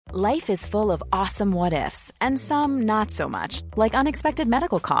Life is full of awesome what-ifs, and some not so much, like unexpected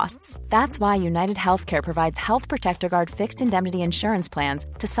medical costs. That's why United Healthcare provides Health Protector Guard fixed indemnity insurance plans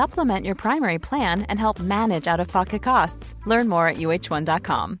to supplement your primary plan and help manage out-of-pocket costs. Learn more at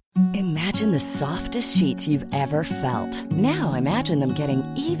uh1.com. Imagine the softest sheets you've ever felt. Now imagine them getting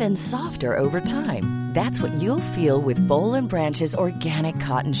even softer over time. That's what you'll feel with Boll & Branch's organic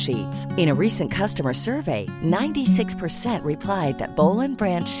cotton sheets. In a recent customer survey, 96% replied that Boll &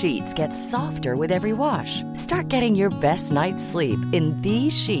 Branch sheets get softer with every wash. Start getting your best night's sleep in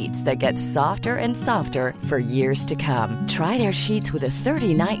these sheets that get softer and softer for years to come. Try their sheets with a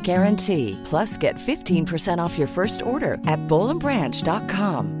 30-night guarantee. Plus, get 15% off your first order at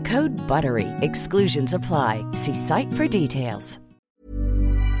bollandbranch.com. Code BUTTERY. Exclusions apply. See site for details.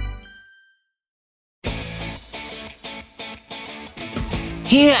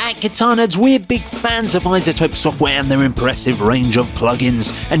 Here at Guitar Nerds, we're big fans of iZotope software and their impressive range of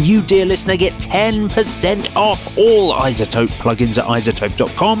plugins. And you, dear listener, get 10% off all iZotope plugins at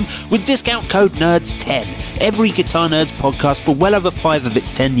iZotope.com with discount code NERDS10. Every Guitar Nerds podcast for well over 5 of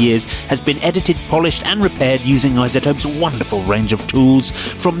its 10 years has been edited, polished and repaired using iZotope's wonderful range of tools.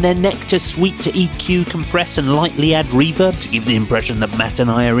 From their Nectar suite to EQ, compress and lightly add reverb to give the impression that Matt and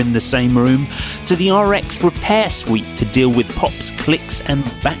I are in the same room, to the RX repair suite to deal with pops, clicks and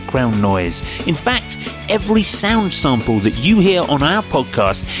background noise. In fact, every sound sample that you hear on our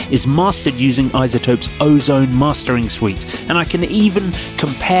podcast is mastered using iZotope's Ozone mastering suite, and I can even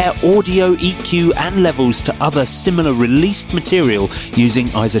compare audio, EQ and levels to other similar released material using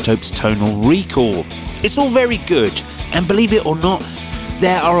iZotope's Tonal Recall. It's all very good, and believe it or not,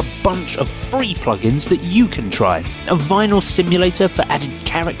 there are a bunch of free plugins that you can try. A vinyl simulator for added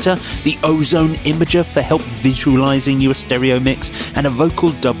character, the Ozone Imager for help visualizing your stereo mix, and a vocal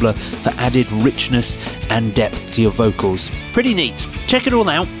doubler for added richness and depth to your vocals. Pretty neat. Check it all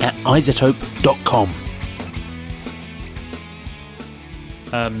out at iZotope.com.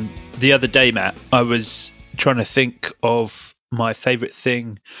 The other day, Matt, I was trying to think of my favourite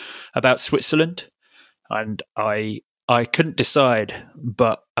thing about Switzerland, and I couldn't decide,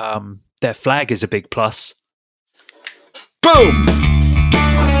 but their flag is a big plus. Boom!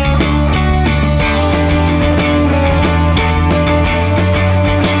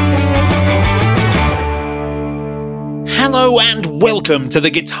 Hello and welcome to the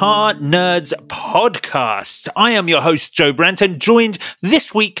Guitar Nerds podcast. I am your host, Joe Branton, joined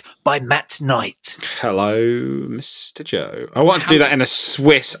this week by Matt Knight. Hello, Mr. Joe. I wanted to do that in a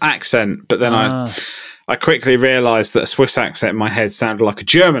Swiss accent, but then I quickly realised that a Swiss accent in my head sounded like a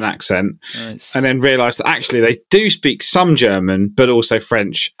German accent, Nice. and then realised that actually they do speak some German, but also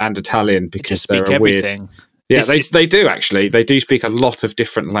French and Italian because they're a everything. weird. Yeah, they do actually. They do speak a lot of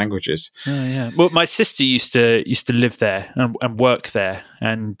different languages. Oh, yeah. Well, my sister used to live there and work there,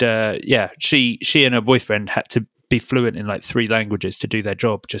 and she and her boyfriend had to be fluent in like 3 languages to do their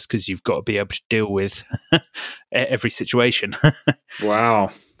job, just because you've got to be able to deal with every situation.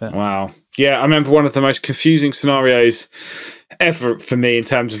 Wow. Wow. Yeah, I remember one of the most confusing scenarios ever for me in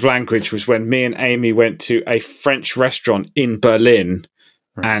terms of language was when me and Amy went to a French restaurant in Berlin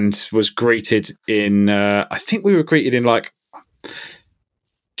and was greeted in, I think we were greeted in like,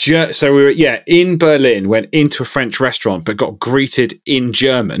 so we were, in Berlin, went into a French restaurant, but got greeted in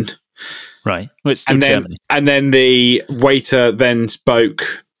German. Right. Well, it's still Germany. And then the waiter then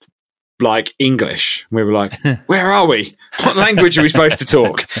spoke like English. We were like, where are we? What language are we supposed to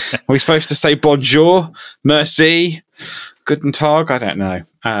talk? Are we supposed to say bonjour, merci, guten Tag? I don't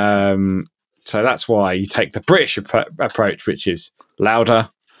know. So that's why you take the British approach, which is louder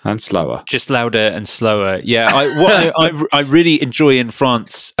and slower. Just louder and slower. Yeah. I really enjoy in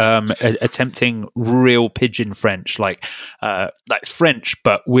France attempting real pidgin French, like French,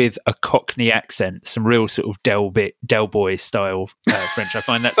 but with a Cockney accent, some real sort of Del Boy style French. I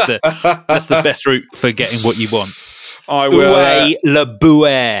find that's the best route for getting what you want. I will. Oué le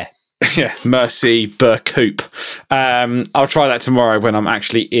bouet. Yeah, merci beaucoup. I'll try that tomorrow when I'm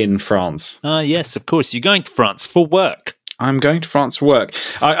actually in France. Yes, of course. You're going to France for work. I'm going to France for work.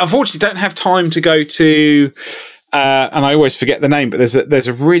 I unfortunately don't have time to go to, and I always forget the name, but there's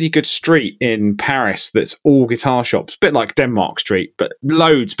a really good street in Paris that's all guitar shops, a bit like Denmark Street, but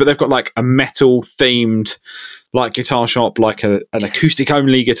loads. But they've got like a metal themed like guitar shop, like an acoustic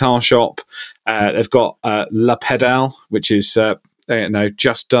only guitar shop. They've got La Pedale, which is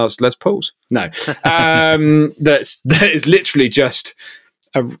just does Les Pauls. No, that is literally just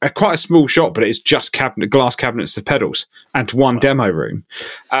quite a small shop, but it's just glass cabinets of pedals and one demo room.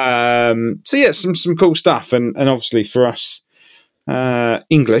 So yeah, some cool stuff, and obviously for us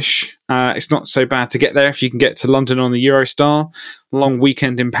English. It's not so bad to get there if you can get to London on the Eurostar. Long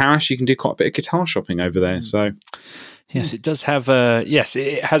weekend in Paris, you can do quite a bit of guitar shopping over there. So, yes, it does have yes,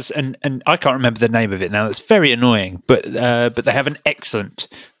 it has and I can't remember the name of it now. It's very annoying, but they have an excellent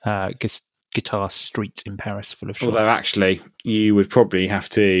guitar street in Paris full of shops. Although actually, you would probably have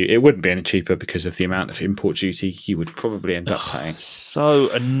to. It wouldn't be any cheaper because of the amount of import duty you would probably end up paying. So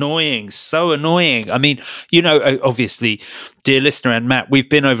annoying. I mean, obviously, dear listener and Matt, we've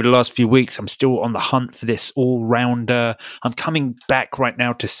been over the last few weeks. I'm still on the hunt for this all-rounder. I'm coming back right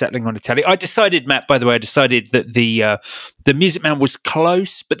now to settling on Italy. I decided, Matt, by the way, that the Music Man was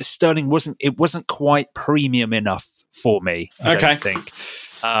close, but the Sterling wasn't quite premium enough for me. I don't think.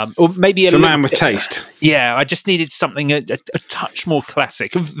 Or maybe a man with taste. Yeah, I just needed something a touch more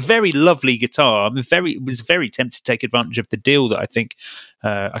classic. A very lovely guitar. I was very tempted to take advantage of the deal that I think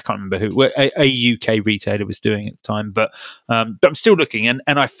I can't remember who a UK retailer was doing at the time, but I'm still looking, and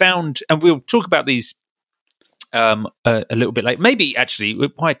I found, and we'll talk about these a little bit later. Maybe actually,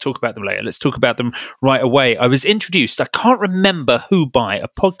 why talk about them later? Let's talk about them right away. I was introduced, I can't remember who by, a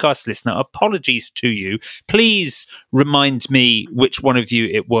podcast listener. Apologies to you. Please remind me which one of you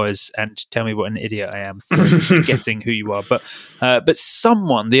it was and tell me what an idiot I am for forgetting who you are. But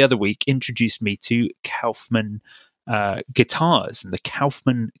someone the other week introduced me to Kaufman guitars and the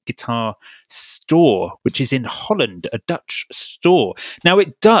Kaufman Guitar Store, which is in Holland, a Dutch store. Now,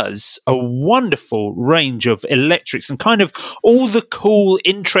 it does a wonderful range of electrics and kind of all the cool,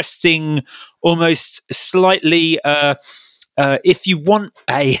 interesting, almost slightly if you want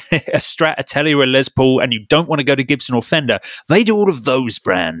a Strat, a Tele, or a Les Paul, and you don't want to go to Gibson or Fender, they do all of those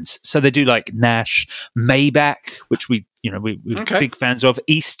brands. So they do like Nash, Maybach, which we're big fans of,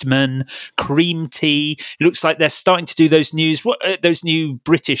 Eastman, Cream Tea. It looks like they're starting to do those new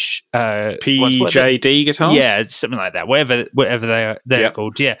British PJD guitars. Yeah, something like that. Whatever they're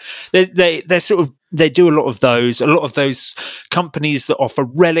called. Yeah, they're sort of. They do a lot of those. A lot of those companies that offer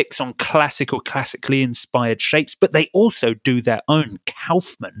relics on classic or classically inspired shapes, but they also do their own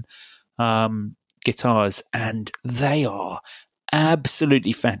Kaufman guitars, and they are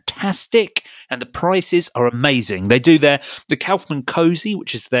absolutely fantastic, and the prices are amazing. They do the Kaufman Cozy,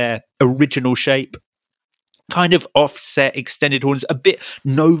 which is their original shape, kind of offset extended horns, a bit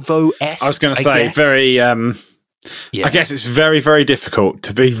Novo-esque. I was going to say very I guess it's very, very difficult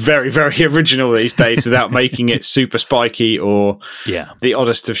to be very, very original these days without making it super spiky or the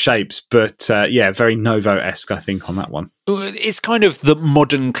oddest of shapes. But very Novo-esque, I think, on that one. It's kind of the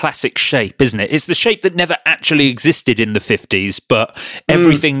modern classic shape, isn't it? It's the shape that never actually existed in the 50s, but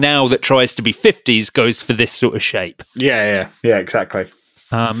everything now that tries to be 50s goes for this sort of shape. Yeah, exactly.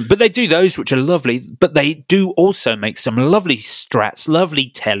 But they do those, which are lovely, but they do also make some lovely Strats,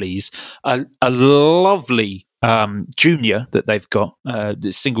 lovely Teles, a lovely Junior that they've got,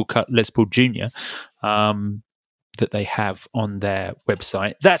 the single cut Les Paul Junior that they have on their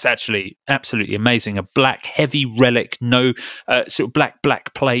website. That's actually absolutely amazing. A black heavy relic, no sort of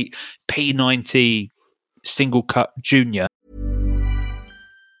black plate P90 single cut Junior.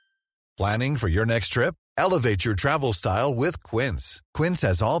 Planning for your next trip? Elevate your travel style with Quince. Quince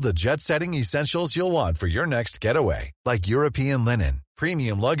has all the jet-setting essentials you'll want for your next getaway, like European linen,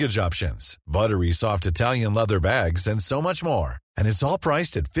 premium luggage options, buttery soft Italian leather bags, and so much more. And it's all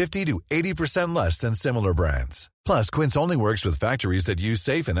priced at 50 to 80% less than similar brands. Plus, Quince only works with factories that use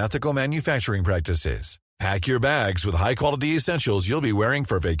safe and ethical manufacturing practices. Pack your bags with high-quality essentials you'll be wearing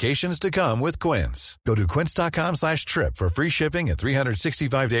for vacations to come with Quince. Go to quince.com/trip for free shipping and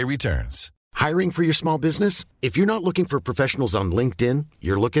 365-day returns. Hiring for your small business? If you're not looking for professionals on LinkedIn,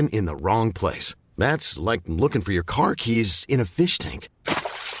 you're looking in the wrong place. That's like looking for your car keys in a fish tank.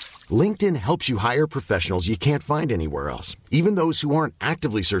 LinkedIn helps you hire professionals you can't find anywhere else, even those who aren't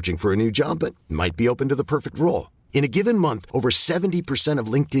actively searching for a new job but might be open to the perfect role. In a given month, over 70% of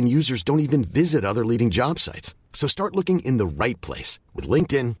LinkedIn users don't even visit other leading job sites. So start looking in the right place. With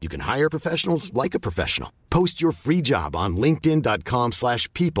LinkedIn, you can hire professionals like a professional. Post your free job on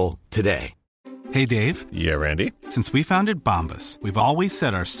linkedin.com/people today. Hey, Dave. Yeah, Randy. Since we founded Bombas, we've always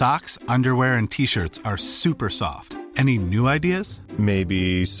said our socks, underwear, and T-shirts are super soft. Any new ideas?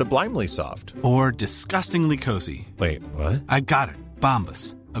 Maybe sublimely soft. Or disgustingly cozy. Wait, what? I got it.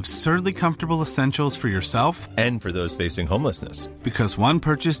 Bombas. Absurdly comfortable essentials for yourself and for those facing homelessness. Because one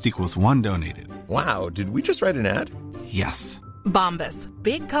purchased equals one donated. Wow, did we just write an ad? Yes. Bombas.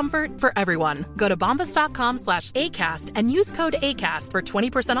 Big comfort for everyone. Go to bombas.com/ACAST and use code ACAST for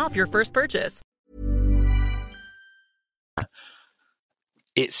 20% off your first purchase.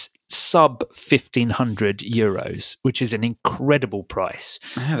 It's sub €1,500, which is an incredible price.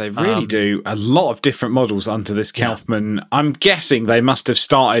 Yeah, they really do a lot of different models under this Kaufman. Yeah. I'm guessing they must have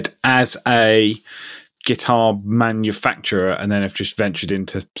started as a guitar manufacturer and then have just ventured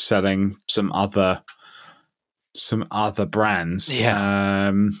into selling some other brands.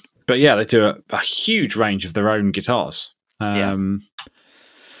 Yeah. But yeah, they do a huge range of their own guitars. They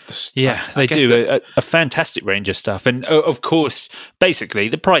do a fantastic range of stuff. And of course, basically,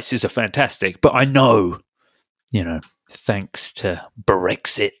 the prices are fantastic. But I know, thanks to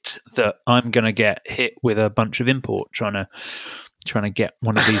Brexit, that I'm going to get hit with a bunch of import trying to get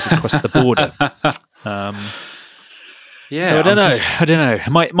one of these across the border. So I don't know.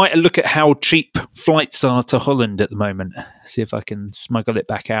 Might look at how cheap flights are to Holland at the moment. See if I can smuggle it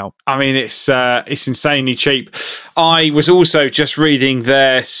back out. I mean, it's insanely cheap. I was also just reading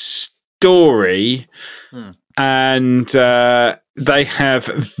their story, and they have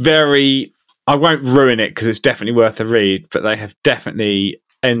I won't ruin it because it's definitely worth a read. But they have definitely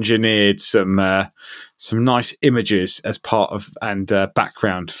engineered some nice images as part of and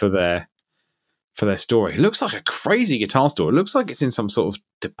background for their story. It looks like a crazy guitar store. It looks like it's in some sort of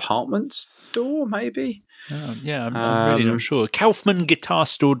department store, maybe. I'm really not sure.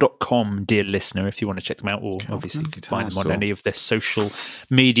 KaufmannGuitarStore.com, dear listener, if you want to check them out, or obviously you can find them on any of their social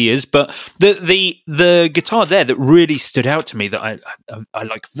medias. But the guitar there that really stood out to me that I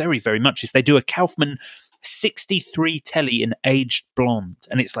like very, very much is they do a Kaufmann 63 Telly in aged blonde,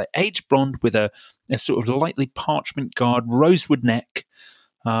 and it's like aged blonde with a sort of lightly parchment guard, rosewood neck.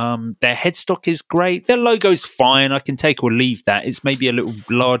 Their headstock is great. Their logo's fine. I can take or leave that. It's maybe a little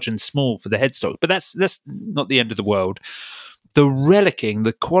large and small for the headstock, but that's not the end of the world. The relicking,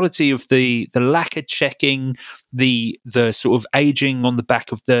 the quality of the lacquer checking, the sort of aging on the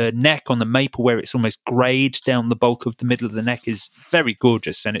back of the neck on the maple where it's almost greyed down the bulk of the middle of the neck is very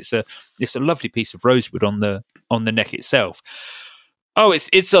gorgeous, and it's a lovely piece of rosewood on the neck itself. Oh,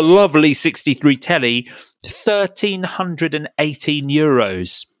 it's a lovely 63 Telly,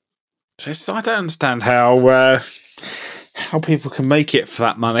 €1,318. I don't understand how people can make it for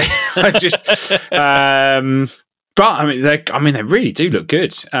that money. I just, but they really do look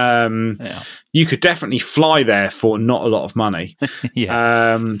good. You could definitely fly there for not a lot of money.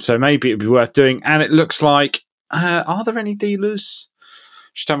 So maybe it'd be worth doing. And it looks like, are there any dealers?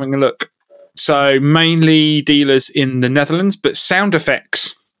 Just having a look. So mainly dealers in the Netherlands, but Sound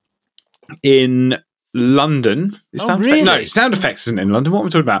Effects in London. Really? No, Sound Effects isn't in London. What am I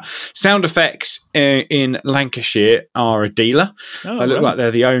talking about? Sound Effects in Lancashire are a dealer. They look like they're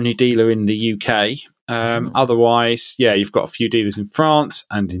the only dealer in the UK. Otherwise, you've got a few dealers in France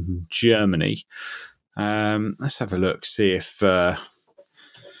and in Germany. Let's have a look, see if our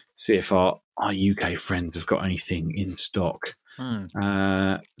UK friends have got anything in stock.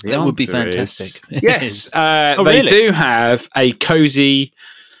 That would be fantastic. Yes, they do have a cozy.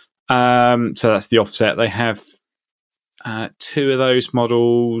 So that's the offset. They have two of those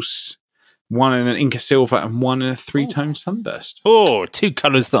models, one in an Inca Silver and one in a three-tone Sunburst. Oh, two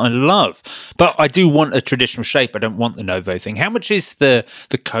colours that I love. But I do want a traditional shape. I don't want the Novo thing. How much is the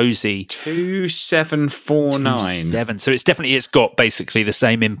cozy? 2,749. So it's got basically the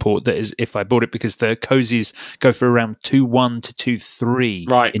same import that is if I bought it, because the cozies go for around 2.1 to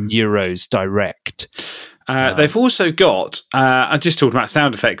 2.3 in euros direct. They've also got, I'm just talking about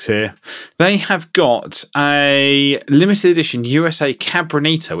Sound Effects here, they have got a limited edition USA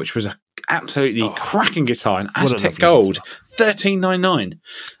Cabronita, which was a absolutely cracking guitar in Aztec Gold, $1,399.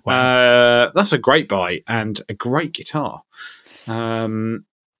 Wow. That's a great buy and a great guitar. So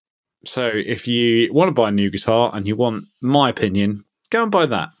if you want to buy a new guitar and you want my opinion, go and buy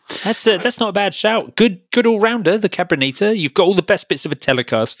that. That's not a bad shout. Good all-rounder, the Cabronita. You've got all the best bits of a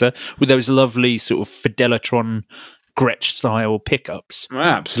Telecaster with those lovely sort of Fidelitron Gretsch-style pickups.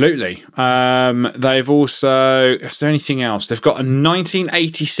 Absolutely. They've also... Is there anything else? They've got a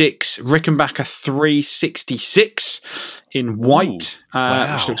 1986 Rickenbacker 366 in white,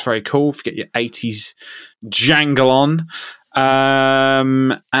 which looks very cool. If you get your 80s jangle on.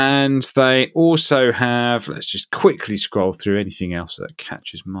 And they also have, let's just quickly scroll through anything else that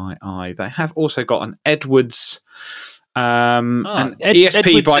catches my eye. They have also got an Edwards, an ESP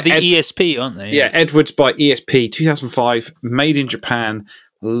Edwards by ESP, aren't they? Yeah, Edwards by ESP, 2005, made in Japan.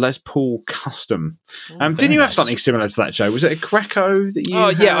 Les Paul Custom. Didn't you have something similar to that, Joe? Was it a Greco that you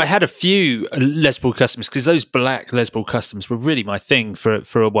had? Yeah, I had a few Les Paul Customs because those black Les Paul Customs were really my thing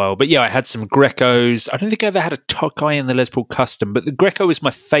for a while. But yeah, I had some Grecos. I don't think I ever had a Tokai in the Les Paul Custom, but the Greco was my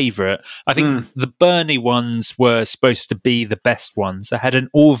favourite. I think the Bernie ones were supposed to be the best ones. I had an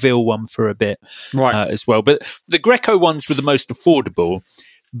Orville one for a bit as well. But the Greco ones were the most affordable.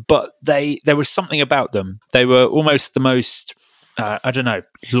 but there was something about them. They were almost the most, I don't know,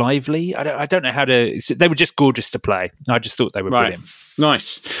 lively. I don't know how to. They were just gorgeous to play. I just thought they were brilliant.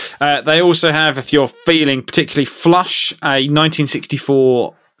 Nice. They also have, if you're feeling particularly flush, a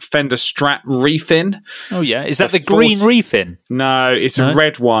 1964 Fender Strat refin. Oh yeah, is that the green refin? No, it's a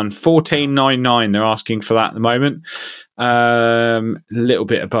red one. $14.99. They're asking for that at the moment. A little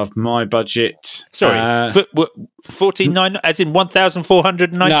bit above my budget. Sorry, $14.99 as in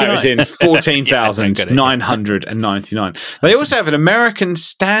 $1,499. No, as in $14,999. They also have an American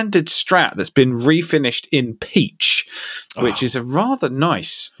Standard Strat that's been refinished in peach, which is a rather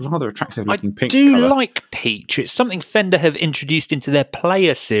nice, rather attractive looking pink colour. I do colour. like peach. It's something Fender have introduced into their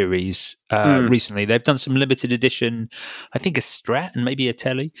Player series recently. They've done some limited edition, I think a Strat and maybe a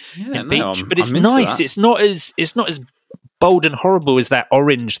Telly in peach, but it's nice. It's not as bold and horrible as that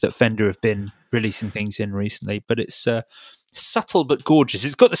orange that Fender have been releasing things in recently, but it's subtle but gorgeous.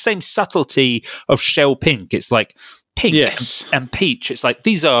 It's got the same subtlety of shell pink. It's like pink and peach. It's like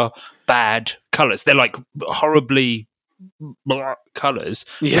these are bad colours. They're like horribly colours,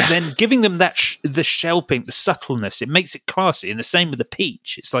 but then giving them that the shell pink, the subtleness, it makes it classy. And the same with the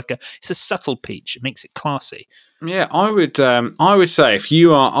peach. It's like it's a subtle peach. It makes it classy. Yeah, I would say if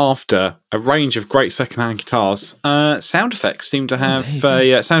you are after a range of great secondhand guitars, Sound Effects seem to have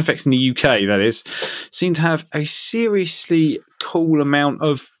Sound Effects in the UK, that is, seem to have a seriously cool amount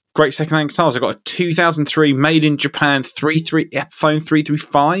of great secondhand guitars. I've got a 2003 made in Japan Epiphone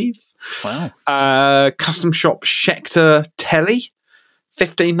 335. Wow. Custom shop Schecter Telly.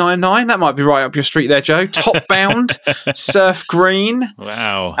 $15.99. That might be right up your street there, Joe. Top bound, surf green.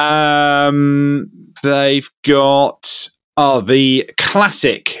 Wow. They've got the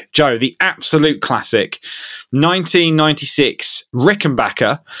classic, Joe, the absolute classic, 1996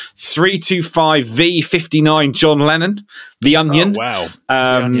 Rickenbacker 325V59 John Lennon, The Onion. Oh, wow.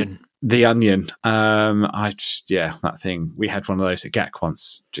 The Onion. The Onion. That thing. We had one of those at GAC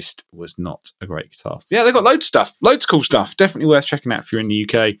once. Just was not a great guitar. Yeah, they've got loads of stuff. Loads of cool stuff. Definitely worth checking out if you're in the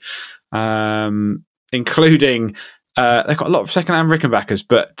UK. Including, they've got a lot of second-hand Rickenbackers,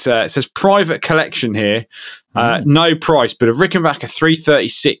 but it says private collection here. No price, but a Rickenbacker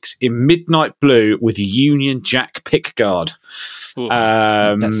 336 in midnight blue with Union Jack pickguard.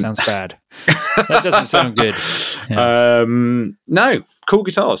 That sounds bad. That doesn't sound good. Yeah. No, cool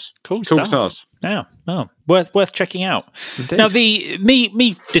guitars. Cool guitars. Yeah, worth checking out. Indeed. Now,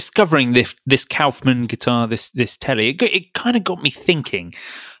 me discovering this Kaufman guitar, this Telly, it kind of got me thinking.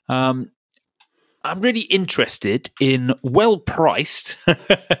 I'm really interested in well-priced.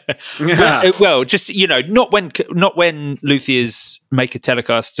 Well, just not when luthiers make a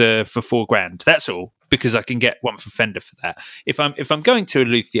Telecaster for $4,000. That's all, because I can get one from Fender for that. If I'm going to a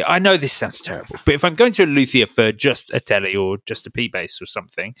luthier, I know this sounds terrible, but if I'm going to a luthier for just a Telly or just a P-bass or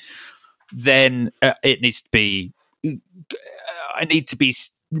something, then it needs to be. I need to be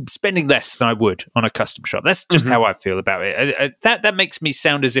spending less than I would on a custom shop. That's just how I feel about it. That makes me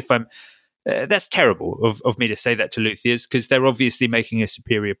sound as if I'm. That's terrible of me to say that to luthiers, because they're obviously making a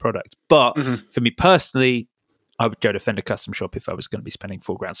superior product. But for me personally, I would go to Fender Custom Shop if I was going to be spending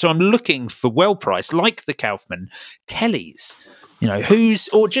 $4,000. So I'm looking for well-priced, like the Kaufman, Tellys.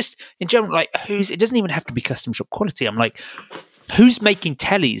 Or just in general, like it doesn't even have to be custom shop quality. I'm like, who's making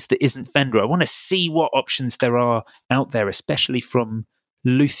Tellys that isn't Fender? I want to see what options there are out there, especially from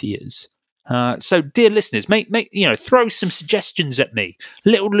luthiers. So, dear listeners, throw some suggestions at me.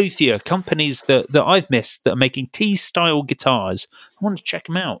 Little luthier companies that I've missed that are making T-style guitars. I want to check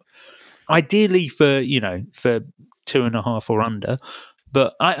them out. Ideally for 2.5 or under,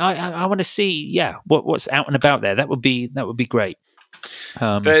 but I want to see what's out and about there. That would be great.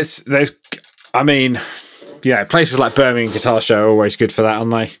 Places like Birmingham Guitar Show are always good for that,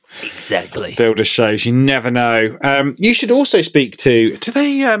 aren't they? Exactly. Builder shows, you never know. You should also speak to. Do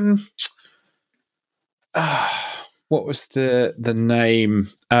they? What was the name?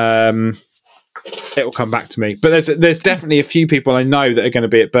 It will come back to me. But there's definitely a few people I know that are going to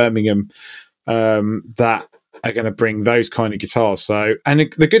be at Birmingham that are going to bring those kind of guitars. So, and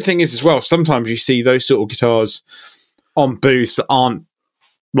the good thing is as well, sometimes you see those sort of guitars on booths that aren't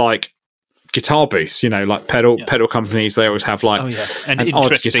like guitar booths, like pedal companies. They always have like an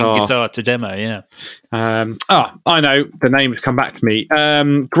interesting guitar to demo. Yeah. I know the name has come back to me.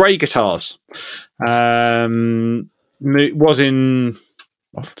 Grey Guitars was in,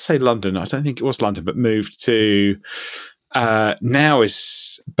 I'd say London. I don't think it was London, but moved to now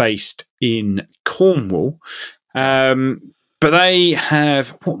is based in Cornwall. But they have,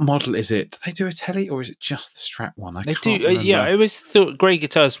 what model is it? Do they do a Telly or is it just the Strat one? I can't remember. I always thought Grey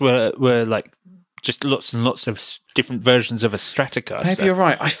Guitars were like just lots and lots of different versions of a Stratocaster. Maybe you're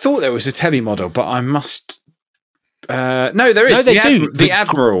right. I thought there was a telly model, but I must. No, there is. No, they do. The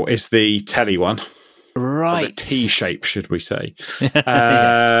Admiral is the telly one. Right. Or the T shape, should we say?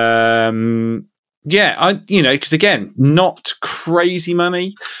 Because again, not crazy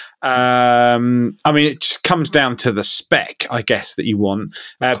money. I mean, it just comes down to the spec, I guess, that you want.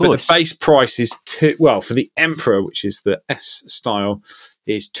 But the base price is for the Emperor, which is the S style,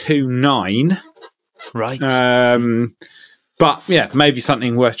 is 2.9. Right. But yeah, maybe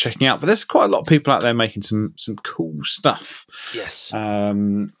something worth checking out. But there's quite a lot of people out there making some cool stuff. Yes.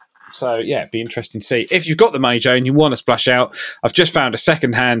 So yeah, it'd be interesting to see. If you've got the money, Joe, and you want to splash out, I've just found a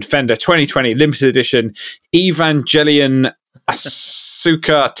second-hand Fender 2020 limited edition Evangelion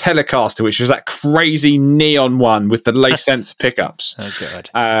Asuka Telecaster, which was that crazy neon one with the lace sensor pickups. Oh god.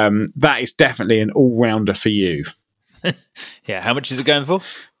 That is definitely an all-rounder for you. Yeah, how much is it going for?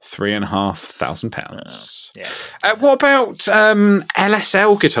 £3,500. Yeah. What about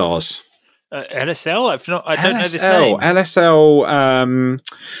LSL guitars? LSL? I don't know this name. LSL.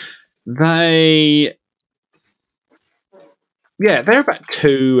 They're about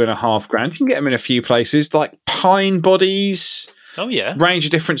 $2,500. You can get them in a few places, like pine bodies. Oh yeah, range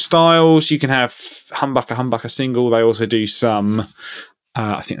of different styles. You can have humbucker single. They also do some.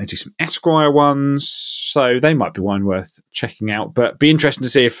 I think they do some Esquire ones, so they might be one worth checking out. But be interesting to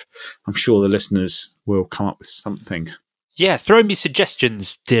see if I'm sure the listeners will come up with something. Yeah, throw me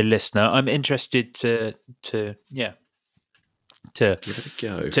suggestions, dear listener. I'm interested to give it a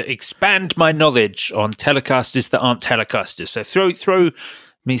go. To expand my knowledge on Telecasters that aren't Telecasters. So throw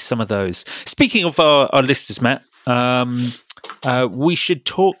me some of those. Speaking of our listeners, Matt, we should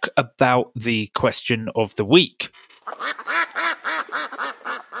talk about the question of the week.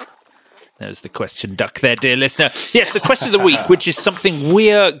 There's the question duck there, dear listener. Yes, the question of the week, which is something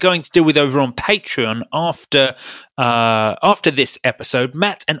we're going to deal with over on Patreon after this episode.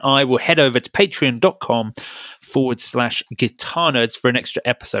 Matt and I will head over to patreon.com/Guitar Nerds for an extra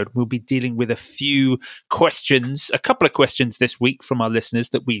episode. We'll be dealing with a couple of questions this week from our listeners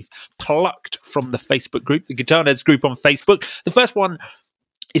that we've plucked from the Facebook group, the Guitar Nerds group on Facebook. The first one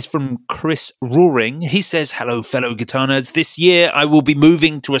is from Chris Roaring. He says, "Hello, fellow guitar nerds. This year I will be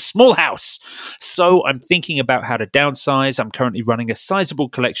moving to a small house, so I'm thinking about how to downsize. I'm currently running a sizable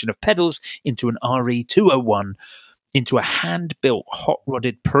collection of pedals into an RE201, into a hand-built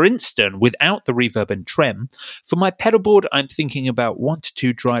hot-rodded Princeton without the reverb and trem. For my pedal board, I'm thinking about 1 to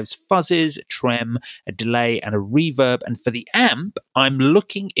 2 drives, fuzzes, trem, a delay, and a reverb. And for the amp, I'm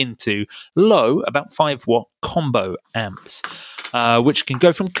looking into low, about 5-watt combo amps, which can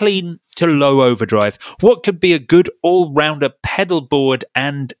go from clean to low overdrive. What could be a good all-rounder pedal board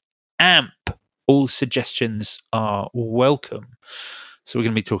and amp? All suggestions are welcome." So we're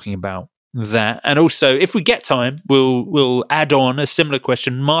going to be talking about that, and also if we get time we'll add on a similar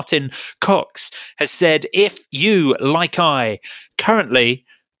question. Martin Cox has said, if you, like I currently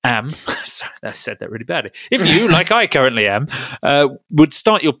am sorry, I said that really badly, if you, like I currently am, would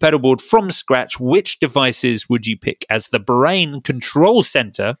start your pedal board from scratch, which devices would you pick as the brain control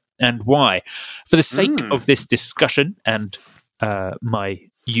center and why? For the sake of this discussion and my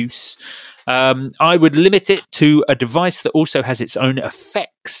use, I would limit it to a device that also has its own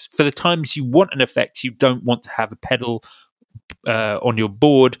effects. For the times you want an effect, you don't want to have a pedal on your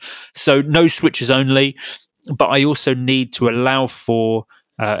board, so no switches only. But I also need to allow for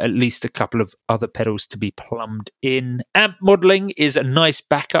at least a couple of other pedals to be plumbed in. Amp modeling is a nice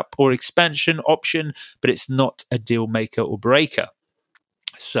backup or expansion option, but it's not a deal maker or breaker.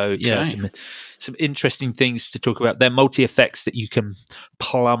 So yeah, some interesting things to talk about. There are multi-effects that you can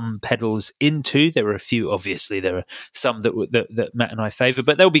plumb pedals into. There are a few, obviously. There are some that Matt and I favour,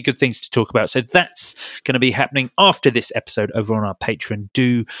 but there'll be good things to talk about. So that's going to be happening after this episode over on our Patreon.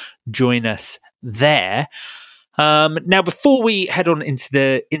 Do join us there. Now, before we head on into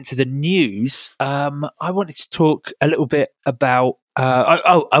the news, I wanted to talk a little bit about.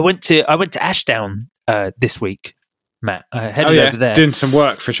 I went to Ashdown this week. Matt, headed over there. Doing some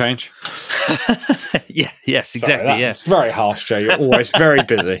work for change. Yes, exactly. Sorry, it's very harsh, Joe. You're always very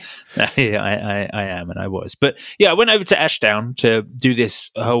busy. Yeah, I am, and I was. But yeah, I went over to Ashdown to do this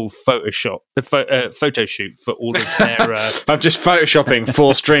whole photo shoot for all of their. I'm just photoshopping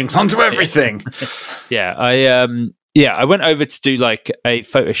 4 strings onto everything. I went over to do like a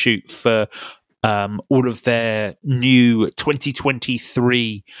photo shoot for all of their new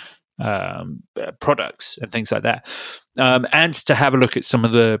 2023 products and things like that, and to have a look at some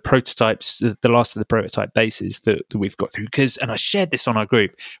of the prototypes, the last of the prototype bases that we've got through. And I shared this on our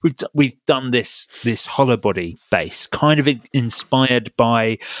group. We've done this hollow-body base, kind of inspired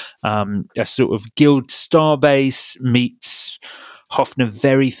by a sort of Guild Star base meets Hofner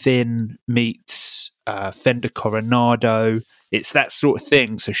Very Thin meets Fender Coronado. It's that sort of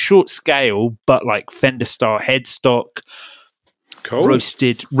thing. So short scale, but like Fender Star headstock. Cool.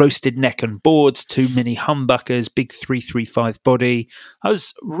 Roasted neck and boards, 2 mini humbuckers, big 335 body. I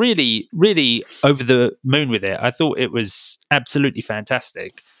was really, really over the moon with it. I thought it was absolutely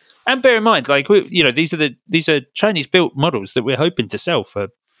fantastic. And bear in mind, like these are Chinese built models that we're hoping to sell for,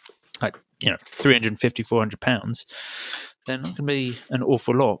 like, 350, 400 pounds. They're not going to be an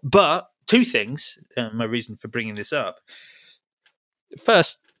awful lot. But 2 things. My reason for bringing this up.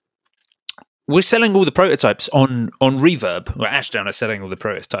 First, we're selling all the prototypes on Reverb. Well, Ashdown are selling all the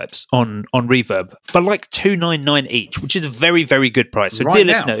prototypes on Reverb for like $299 each, which is a very, very good price. So, dear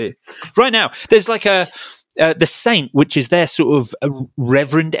listener, right now, there's like the Saint, which is their sort of a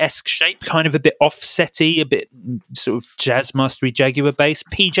Reverend-esque shape, kind of a bit offsetty, a bit sort of jazz mastery Jaguar bass,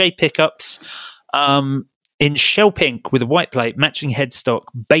 PJ pickups, in shell pink with a white plate, matching headstock,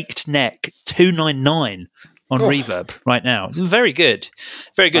 baked neck, $299. On Reverb right now. It's very good.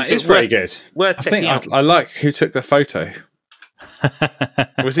 Very good. It's very good. Worth checking out. I like who took the photo.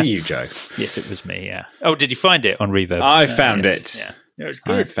 Was it you, Joe? Yes, it was me, yeah. Oh, did you find it on Reverb? I found it. Yeah. It was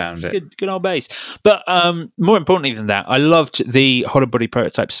good. I found it. Good old bass. But more importantly than that, I loved the hollow body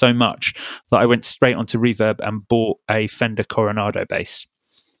prototype so much that I went straight onto Reverb and bought a Fender Coronado bass.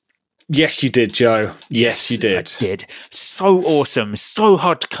 Yes, you did, Joe. Yes, you did. I did. So awesome. So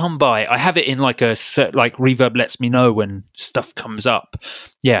hard to come by. I have it in like Reverb lets me know when stuff comes up.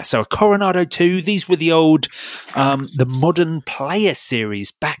 Yeah, so a Coronado 2. These were the old, the Modern Player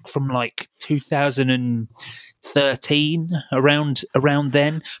series back from like 2013, around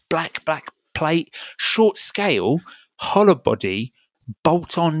then. Black plate, short scale, hollow body,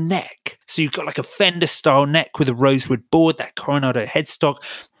 bolt-on neck. So you've got like a Fender style neck with a rosewood board, that Coronado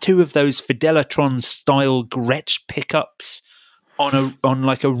headstock, 2 of those Fidelitron style Gretsch pickups on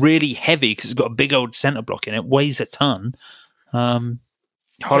like a really heavy, because it's got a big old center block in it, weighs a ton. Hollow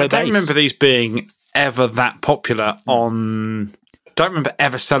I don't remember these being ever that popular on. Don't remember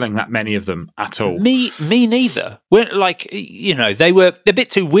ever selling that many of them at all. Me neither. They were a bit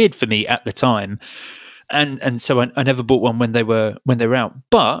too weird for me at the time. And so I never bought one when they were out.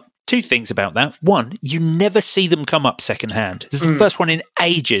 But 2 things about that. 1, you never see them come up secondhand. This is the first one in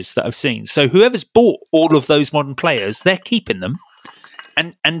ages that I've seen. So whoever's bought all of those Modern Players, they're keeping them.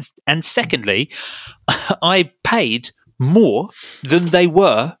 And secondly, I paid more than they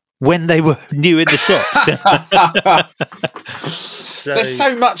were when they were new in the shops. There's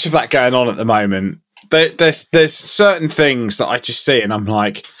so much of that going on at the moment. There's certain things that I just see and I'm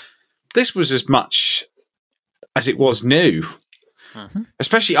like, this was as much as it was new.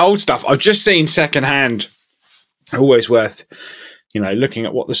 Especially old stuff. I've just seen secondhand. Always worth, looking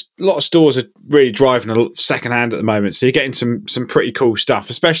at what a lot of stores are really driving secondhand at the moment. So you're getting some pretty cool stuff,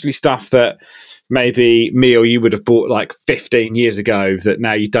 especially stuff that maybe me or you would have bought like 15 years ago that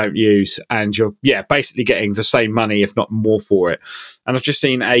now you don't use, and you're basically getting the same money, if not more, for it. And I've just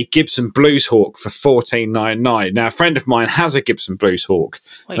seen a Gibson Blues Hawk for $14.99. Now a friend of mine has a Gibson Blues Hawk.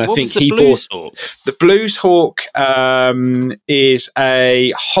 Wait, and I think he bought Hawk? The Blues Hawk is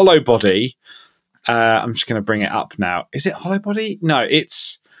a hollow body. I'm just going to bring it up now. Is it hollow body? No,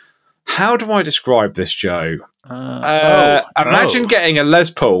 it's. How do I describe this, Joe? Imagine getting a Les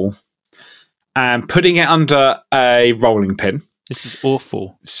Paul and putting it under a rolling pin. This is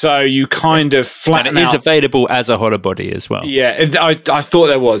awful. So you kind of flatten and it is out. Available as a hollow body as well. Yeah, I thought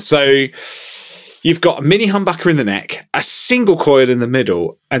there was. So you've got a mini humbucker in the neck, a single coil in the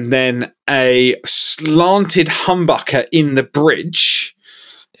middle, and then a slanted humbucker in the bridge.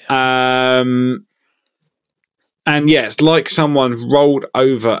 And it's like someone rolled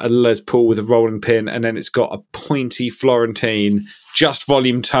over a Les Paul with a rolling pin, and then it's got a pointy Florentine, just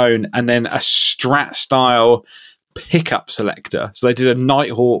volume tone, and then a Strat style pickup selector. So they did a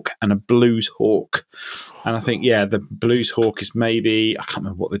Nighthawk and a Blues Hawk. And I think, the Blues Hawk is maybe, I can't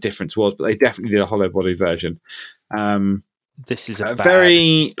remember what the difference was, but they definitely did a hollow body version. This is a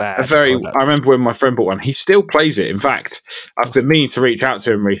very. product. I remember when my friend bought one. He still plays it. In fact, I've been meaning to reach out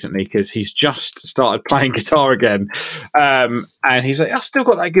to him recently because he's just started playing guitar again. And he's like, "I've still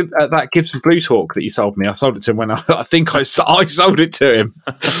got that Gibson Blue Talk that you sold me. I sold it to him when I think I sold it to him.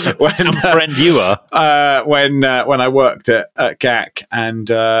 When, Some friend you are. When I worked at GAC, and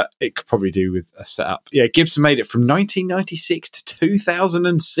it could probably do with a setup. Yeah, Gibson made it from 1996 to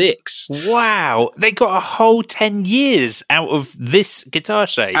 2006. Wow, they got a whole 10 years out of this guitar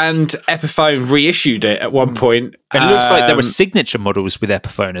shape. And Epiphone reissued it at one point. It looks like there were signature models with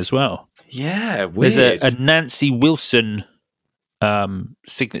Epiphone as well. Yeah, weird. There's a Nancy Wilson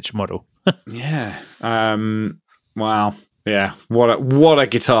signature model. Yeah. Wow. Yeah. What a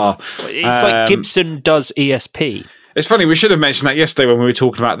guitar. It's like Gibson does ESP. It's funny, we should have mentioned that yesterday when we were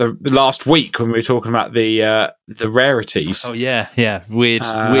talking about the last week when we were talking about the rarities. Oh yeah, weird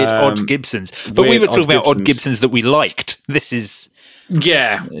odd Gibsons. But we were talking about odd Gibsons that we liked. This is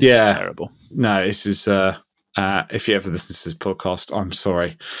terrible. No, this is if you ever listen to this podcast, I'm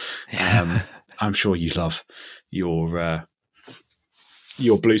sorry. I'm sure you love your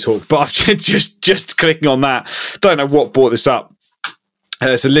Blue Talk, but I've just clicking on that. Don't know what brought this up.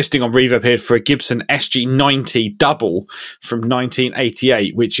 There's a listing on Reverb here for a Gibson SG90 double from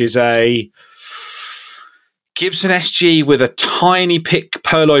 1988, which is a Gibson SG with a tiny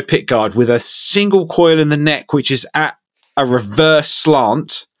perloid pickguard with a single coil in the neck, which is at a reverse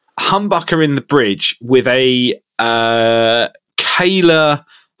slant, humbucker in the bridge with a Kahler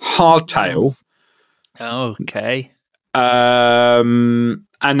hardtail. Okay. And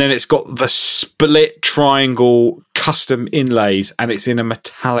then it's got the split triangle custom inlays, and it's in a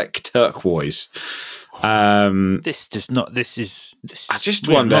metallic turquoise. This does not. This is. I just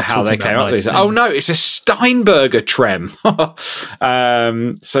wonder how they came up with this. Oh no, it's a Steinberger trem. So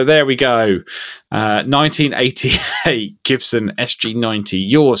there we go. 1988 Gibson SG90,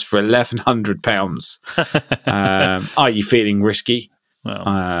 yours for £1,100. Are you feeling risky?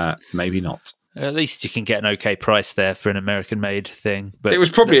 Well, maybe not. At least you can get an okay price there for an American-made thing. But it was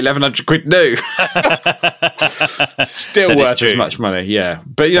probably £1,100 new. Still worth as much money, yeah.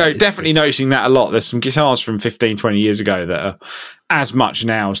 But, definitely noticing that a lot. There's some guitars from 15, 20 years ago that are as much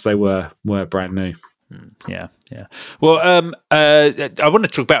now as they were brand new. Yeah. Well, I want to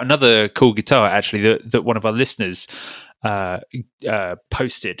talk about another cool guitar, actually, that one of our listeners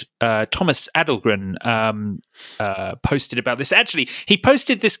posted. Thomas Adelgren posted about this. Actually, he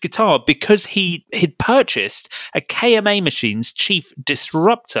posted this guitar because he'd purchased a KMA Machines Chief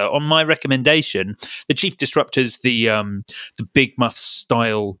Disruptor on my recommendation. The Chief Disruptor's the Big Muff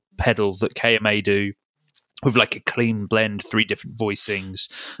style pedal that KMA do, with like a clean blend, 3 different voicings,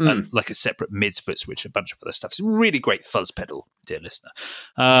 and like a separate mids foot switch, a bunch of other stuff. It's a really great fuzz pedal, dear listener.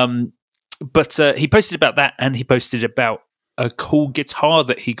 But he posted about that, and he posted about a cool guitar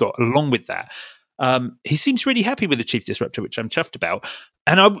that he got along with that. He seems really happy with the Chief Disruptor, which I'm chuffed about.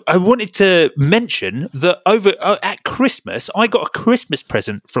 And I wanted to mention that over at Christmas, I got a Christmas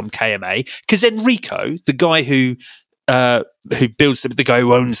present from KMA because Enrico, the guy who builds the guy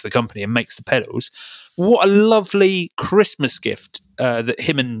who owns the company and makes the pedals, what a lovely Christmas gift that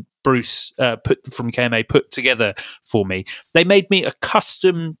him and Bruce from KMA put together for me. They made me a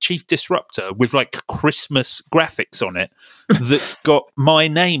custom Chief Disruptor with like Christmas graphics on it that's got my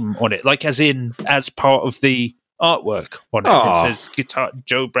name on it, like as part of the artwork on it. It says guitar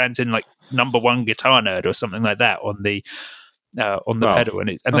Joe Brandon, like #1 guitar nerd or something like that on the pedal, and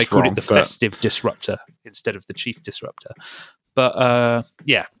they called it the Festive Disruptor instead of the Chief Disruptor. But I'll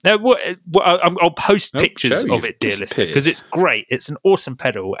post pictures of it, dear listener, because it's great. It's an awesome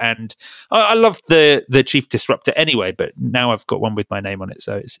pedal, and I love the Chief Disruptor anyway. But now I've got one with my name on it,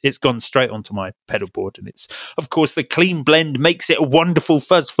 so it's gone straight onto my pedal board. And it's, of course, the clean blend makes it a wonderful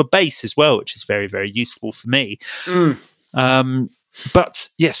fuzz for bass as well, which is very, very useful for me. But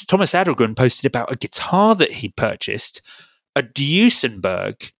yes, Thomas Adelgren posted about a guitar that he purchased, a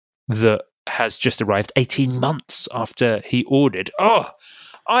Duesenberg that has just arrived 18 months after he ordered.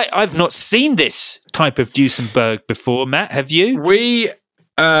 I've not seen this type of Duesenberg before, Matt. Have you? We,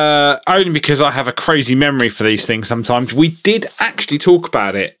 only because I have a crazy memory for these things sometimes. We did actually talk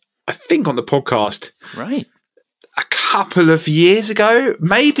about it, I think, on the podcast. Right. A couple of years ago.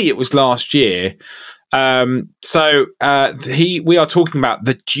 Maybe it was last year. We are talking about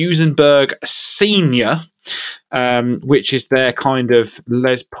the Duesenberg Senior, which is their kind of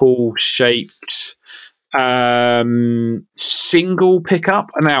Les Paul shaped single pickup.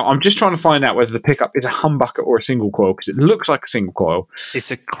 Now, I'm just trying to find out whether the pickup is a humbucker or a single coil, because it looks like a single coil.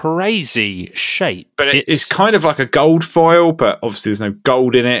 It's a crazy shape. But it's kind of like a gold foil, but obviously there's no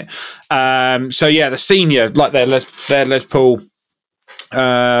gold in it. So, yeah, the Senior, like their Les Paul,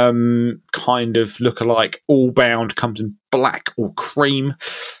 kind of look-alike, all bound, comes in black or cream.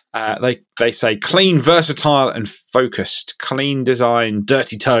 They say clean, versatile, and focused. Clean design,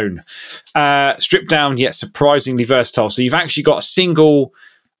 dirty tone. Stripped down, yet surprisingly versatile. So you've actually got a single,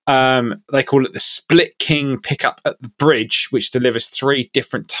 they call it the Split King pickup at the bridge, which delivers 3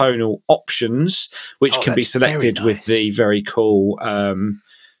 different tonal options, which can be selected with the very cool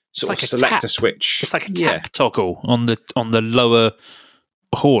sort of selector switch. It's like a tap toggle on the lower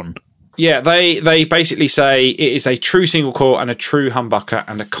horn. Yeah, they basically say it is a true single coil and a true humbucker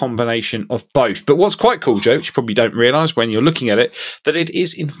and a combination of both. But what's quite cool, Joe, which you probably don't realise when you're looking at it, that it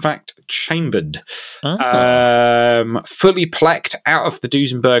is in fact chambered. Fully plecked out of the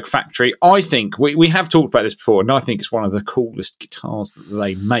Duesenberg factory. I think, we have talked about this before, and I think it's one of the coolest guitars that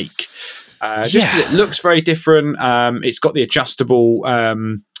they make. Just because it looks very different. It's got the adjustable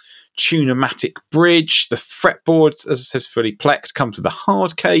Tune-o-matic bridge. The fretboards, as I said, fully plecked, comes with a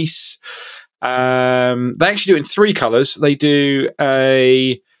hard case. They actually do it in 3 colours. They do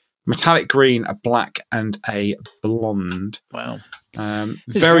a metallic green, a black, and a blonde. Wow.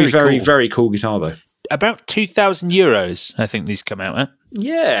 Very cool guitar, though. About €2,000, I think these come out at.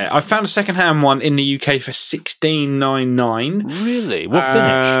 Yeah, I found a second-hand one in the UK for $1,699. Really? What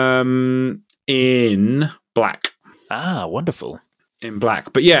finish? In black. Ah, wonderful. In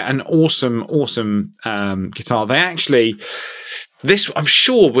black. But yeah, an awesome guitar. They actually, I'm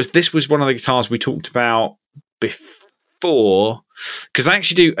sure this was one of the guitars we talked about before, because they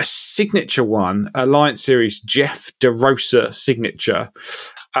actually do a signature one, Alliance Series Jeff DeRosa signature.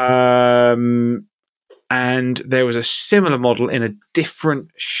 And there was a similar model in a different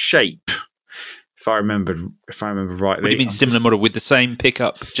shape, if I remember rightly. What do you mean similar model with the same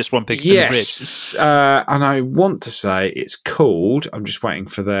pickup, just one pickup? Yes, and I want to say it's called. I'm just waiting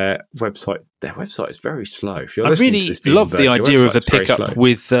for their website. Their website is very slow. If you're I really love the idea of a pickup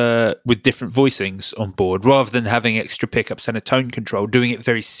with different voicings on board, rather than having extra pickups and a tone control. Doing it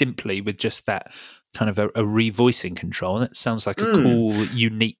very simply with just that kind of a revoicing control. And that sounds like a cool,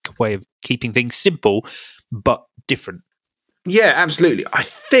 unique way of keeping things simple but different. Yeah, absolutely. I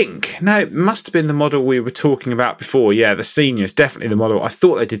think, it must have been the model we were talking about before. Yeah, the Senior is definitely the model. I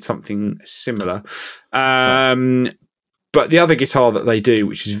thought they did something similar. But the other guitar that they do,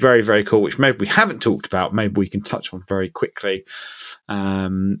 which is very, very cool, which maybe we haven't talked about, maybe we can touch on very quickly,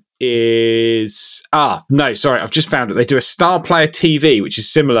 is... I've just found it. They do a Star Player TV, which is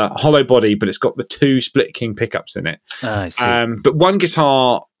similar, hollow body, but it's got the 2 Split King pickups in it. I see. But one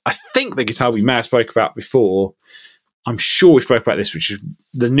guitar, I think the guitar we may have spoke about before, I'm sure we spoke about this, which is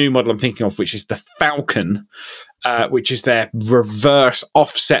the new model I'm thinking of, which is the Falcon, which is their reverse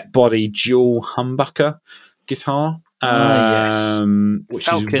offset body dual humbucker guitar. Yes. Which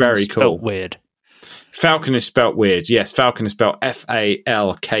Falcon is very cool. Spelt weird. Falcon is spelt weird. Yes, Falcon is spelt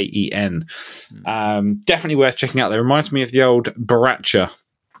Falken. Definitely worth checking out. They reminds me of the old Baracha.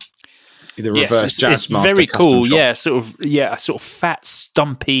 The reverse Jazzmaster. It's very cool. Shop. Yeah, a sort of fat,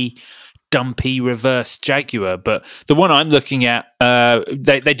 dumpy reverse Jaguar. But the one I'm looking at,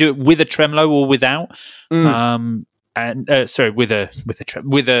 they do it with a tremolo or without. With a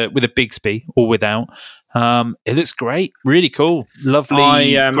Bigsby or without. It looks great, really cool, lovely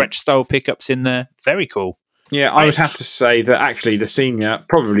Gretsch style pickups in there, very cool. Yeah, I would have to say that actually the Senior,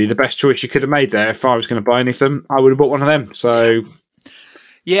 probably the best choice you could have made there. If I was going to buy any of them, I would have bought one of them. So.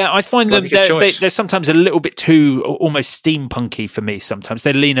 Yeah, I find them they're sometimes a little bit too almost steampunky for me. Sometimes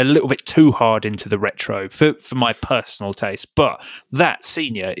they lean a little bit too hard into the retro for my personal taste. But that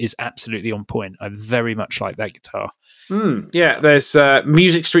Senior is absolutely on point. I very much like that guitar. Yeah, there's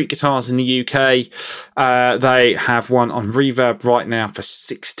Music Street Guitars in the UK. They have one on Reverb right now for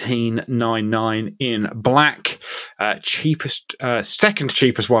 $16.99 in black. Second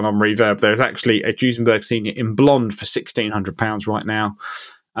cheapest one on Reverb. There's actually a Duesenberg Senior in blonde for £1,600 right now.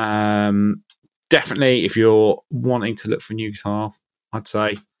 Definitely, if you're wanting to look for a new guitar, I'd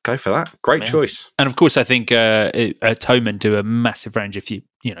say go for that. Great choice. And of course, I think Thomann do a massive range. If you're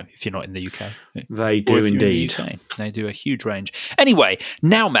not in the UK, they do indeed. They do a huge range. Anyway,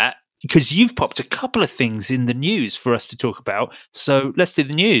 now Matt, because you've popped a couple of things in the news for us to talk about, so let's do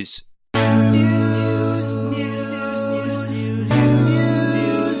the news.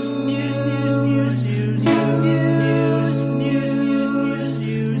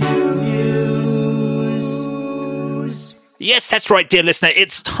 Yes, that's right, dear listener.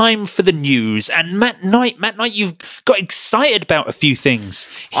 It's time for the news. And Matt Knight, you've got excited about a few things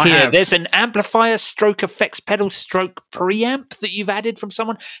I here. have. There's an amplifier stroke effects pedal stroke preamp that you've added from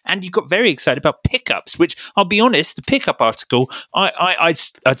someone, and you got very excited about pickups, which I'll be honest, the pickup article, I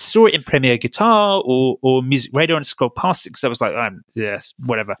saw it in Premiere Guitar or Music Radio and scrolled past it because I was like, yes,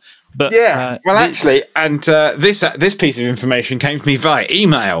 whatever. But yeah, this piece of information came to me via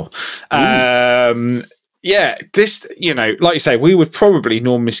email. Yeah, this, like you say, we would probably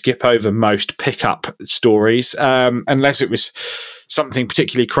normally skip over most pickup stories unless it was something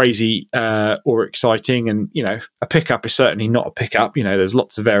particularly crazy or exciting. And, a pickup is certainly not a pickup. There's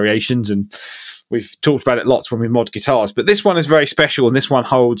lots of variations, and we've talked about it lots when we mod guitars. But this one is very special, and this one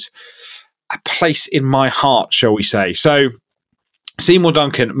holds a place in my heart, shall we say. So Seymour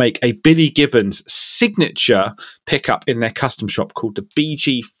Duncan make a Billy Gibbons signature pickup in their custom shop called the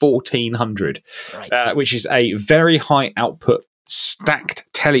BG 1400, which is a very high output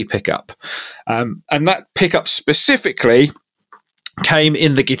stacked tele pickup. And that pickup specifically came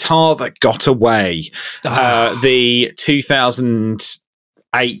in the guitar that got away. The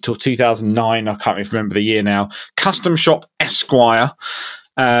 2008 or 2009, I can't even remember the year now, Custom Shop Esquire,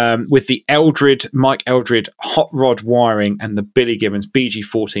 with the Mike Eldred hot rod wiring and the Billy Gibbons BG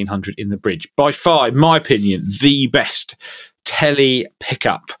 1400 in the bridge. By far, in my opinion, the best tele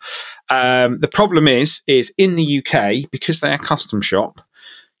pickup. The problem is in the UK, because they are custom shop,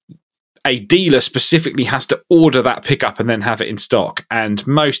 a dealer specifically has to order that pickup and then have it in stock. And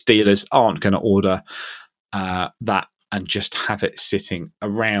most dealers aren't going to order that and just have it sitting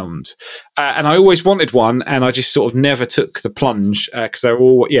around. And I always wanted one, and I just sort of never took the plunge because they're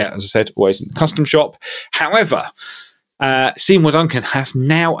all, as I said, always in the custom shop. However, Seymour Duncan have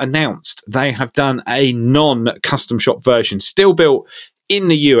now announced they have done a non-custom shop version, still built in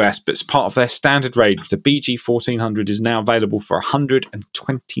the US, but it's part of their standard range. The BG 1400 is now available for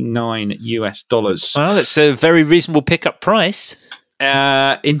 $129 US. Well, that's a very reasonable pickup price.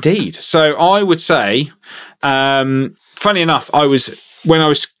 Indeed. So I would say, funny enough, when I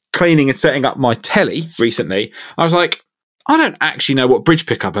was cleaning and setting up my telly recently, I was like, I don't actually know what bridge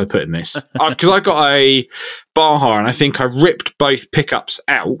pickup I put in this. Because I got a Baja, and I think I ripped both pickups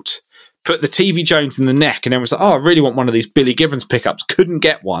out, put the TV Jones in the neck, and then was like, I really want one of these Billy Gibbons pickups. Couldn't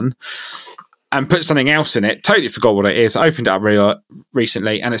get one. And put something else in it. Totally forgot what it is. I opened it up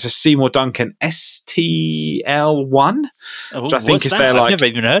recently, and it's a Seymour Duncan STL1. Which I think is their I've never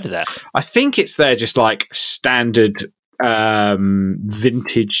even heard of that. I think it's their just like standard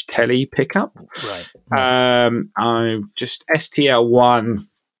vintage telly pickup. Right. I'm just STL1.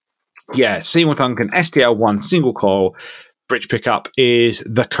 Yeah, Seymour Duncan STL1 single coil bridge pickup is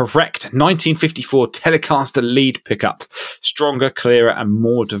the correct 1954 Telecaster lead pickup, stronger, clearer, and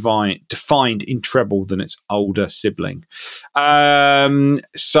more defined in treble than its older sibling. So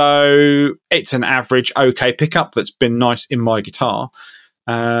it's an average okay pickup that's been nice in my guitar.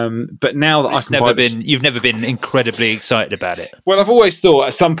 But now that you've never been incredibly excited about it. Well, I've always thought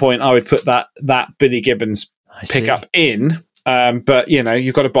at some point I would put that Billy Gibbons pickup in, but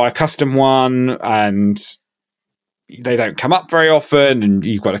you've got to buy a custom one, and they don't come up very often, and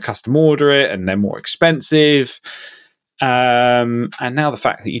you've got to custom order it, and they're more expensive. And now the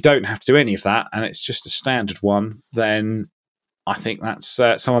fact that you don't have to do any of that, and it's just a standard one, then I think that's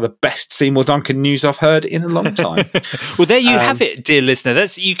some of the best Seymour Duncan news I've heard in a long time. Well, there you have it, dear listener.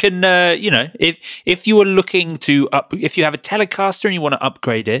 You can, if you are looking to if you have a Telecaster and you want to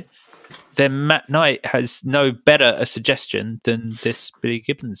upgrade it, then Matt Knight has no better a suggestion than this Billy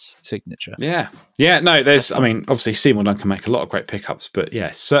Gibbons signature. Yeah. No, obviously Seymour Duncan make a lot of great pickups, but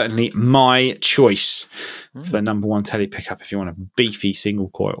certainly my choice for the number one telly pickup if you want a beefy single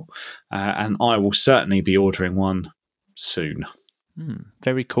coil. And I will certainly be ordering one soon.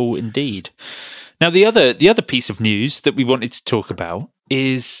 Very cool indeed. Now, the other piece of news that we wanted to talk about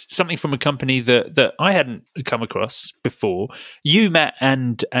is something from a company that I hadn't come across before. You, Matt,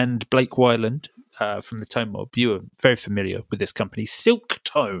 and Blake Wyland from the Tone Mob, you are very familiar with this company,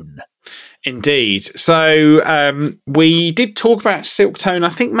 Silktone. Indeed. So we did talk about Silktone, I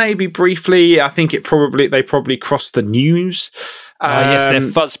think maybe briefly. I think they probably crossed the news. Yes, their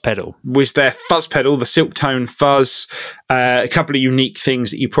fuzz pedal. Was their fuzz pedal, the Silktone Fuzz. A couple of unique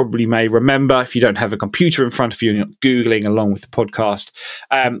things that you probably may remember if you don't have a computer in front of you and you're not Googling along with the podcast,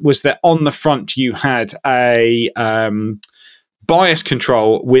 was that on the front you had a bias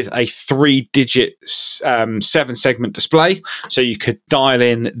control with a 3-digit 7-segment display, so you could dial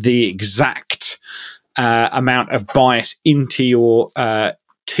in the exact amount of bias into your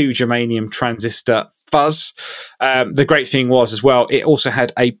 2 germanium transistor fuzz. The great thing was as well, it also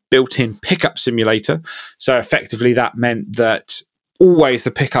had a built-in pickup simulator. So effectively that meant that always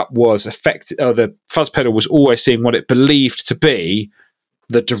the pickup was the fuzz pedal was always seeing what it believed to be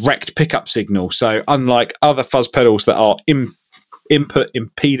the direct pickup signal. So unlike other fuzz pedals that are input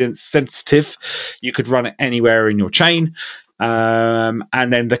impedance sensitive, you could run it anywhere in your chain.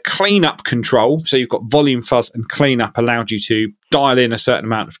 And then the cleanup control, so you've got volume fuzz and cleanup, allowed you to dial in a certain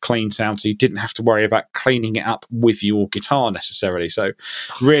amount of clean sound, so you didn't have to worry about cleaning it up with your guitar necessarily. So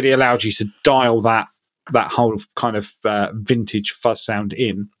really allowed you to dial that whole kind of vintage fuzz sound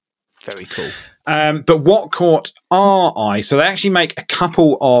in. Very cool. But what caught our eye, so they actually make a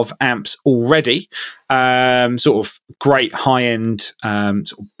couple of amps already, sort of great high-end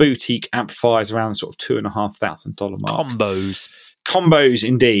sort of boutique amplifiers around the sort of $2,500 mark. Combos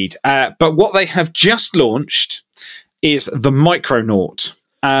indeed. But what they have just launched is the Micronaut.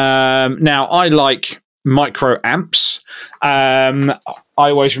 Now, I like micro amps. I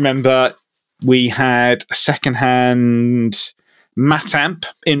always remember we had a secondhand Matt amp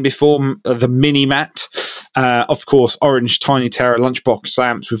in before, the Mini Matt. Of course, Orange Tiny Terror Lunchbox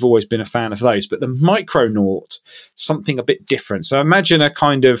amps, we've always been a fan of those. But the Micronaut, something a bit different. So imagine a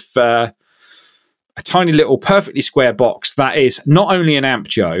kind of a tiny little perfectly square box that is not only an amp,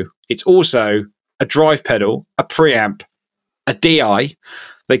 Joe, it's also a drive pedal, a preamp, a DI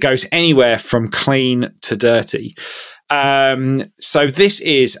that goes anywhere from clean to dirty. So this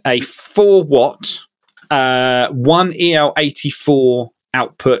is a 4-watt, 1 EL84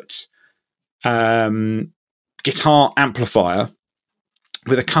 output guitar amplifier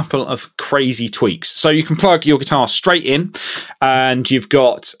with a couple of crazy tweaks. So you can plug your guitar straight in, and you've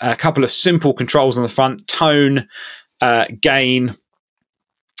got a couple of simple controls on the front: tone, gain,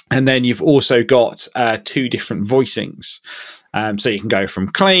 and then you've also got 2 different voicings. So you can go from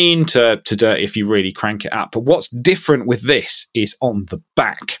clean to dirty if you really crank it up. But what's different with this is on the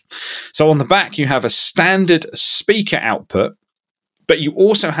back. So on the back, you have a standard speaker output, but you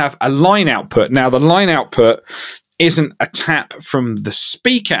also have a line output. Now, the line output isn't a tap from the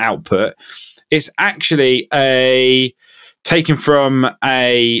speaker output. It's actually taken from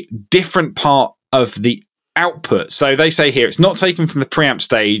a different part of the output. So they say here, it's not taken from the preamp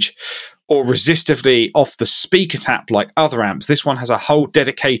stage or resistively off the speaker tap like other amps. This one has a whole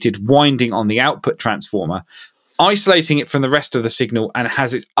dedicated winding on the output transformer, isolating it from the rest of the signal, and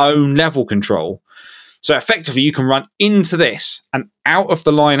has its own level control. So effectively, you can run into this and out of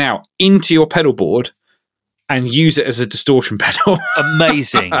the line out into your pedal board and use it as a distortion pedal.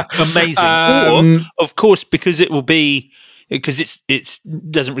 Amazing. Or, of course, because it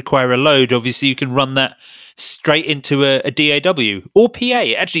doesn't require a load, obviously you can run that straight into a DAW or PA.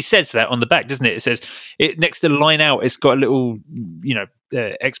 It actually says that on the back, doesn't it? It says next to the line out, it's got a little,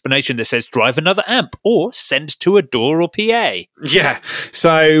 explanation that says drive another amp or send to a DAW or PA. Yeah.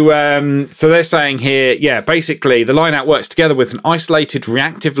 So they're saying here, basically the line out works together with an isolated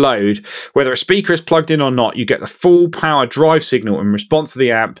reactive load. Whether a speaker is plugged in or not, you get the full power drive signal in response to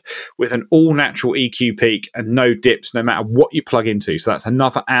the amp with an all natural EQ peak and no dips, no matter what you plug into. So that's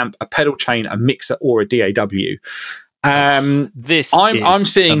another amp, a pedal chain, a mixer, or a DAW. I'm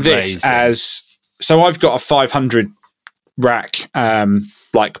seeing amazing. This as, so I've got a 500 rack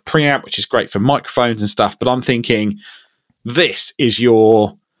like preamp, which is great for microphones and stuff, but I'm thinking this is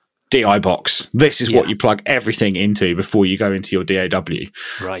your DI box. This is what you plug everything into before you go into your DAW.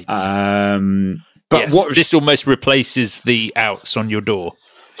 Right. But yes, this almost replaces the outs on your DAW.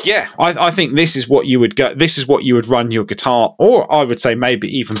 Yeah, I think this is what you would go. This is what you would run your guitar, or I would say maybe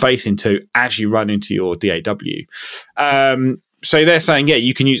even bass into as you run into your DAW. So they're saying,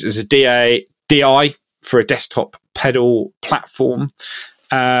 you can use it as a DI for a desktop pedal platform,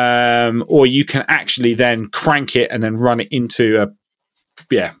 or you can actually then crank it and then run it into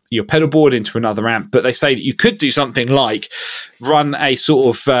your pedal board into another amp. But they say that you could do something like run a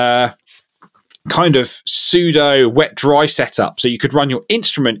sort of kind of pseudo wet dry setup. So you could run your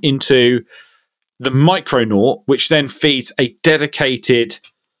instrument into the Micronaut, which then feeds a dedicated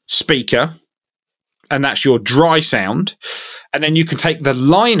speaker, and that's your dry sound. And then you can take the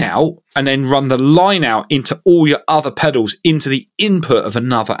line out and then run the line out into all your other pedals into the input of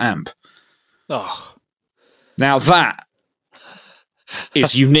another amp. Oh, now that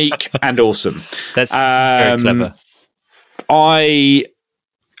is unique and awesome. That's very clever.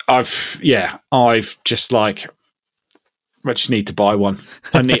 I've just like, I just need to buy one.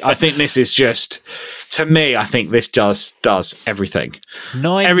 I think this is just, to me, I think this just does everything.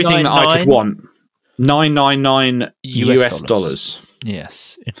 Everything that I could want. $999 US dollars.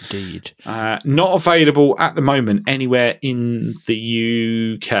 Yes, indeed. Not available at the moment anywhere in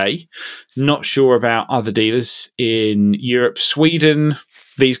the UK. Not sure about other dealers in Europe. Sweden,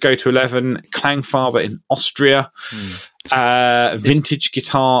 these go to 11. Klangfarbe in Austria. Vintage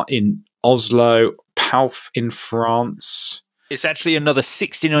Guitar in Oslo. Palf in France. It's actually another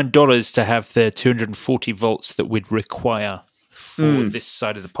 $69 to have the 240 volts that we'd require for this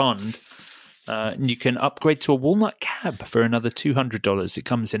side of the pond. And you can upgrade to a walnut cab for another $200. It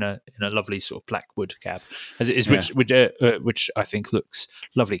comes in a lovely sort of black wood cab, as it is, which I think looks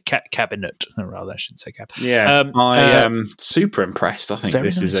lovely. Cabinet, or rather, I shouldn't say cab. Yeah, I am super impressed. I think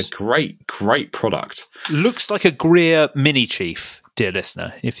this is a great product. Looks like a Greer Mini Chief, dear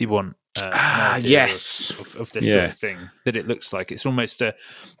listener. If you want, yes, of this sort of thing that it looks like. It's almost a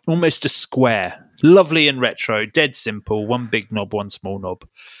square, lovely and retro, dead simple. One big knob, one small knob.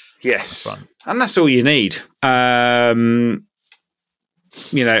 Yes, and that's all you need. And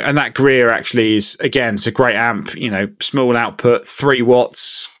that Greer actually is, again, it's a great amp. Small output, 3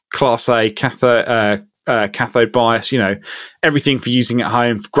 watts, Class A cathode bias. Everything for using at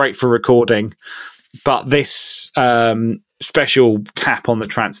home. Great for recording. But this special tap on the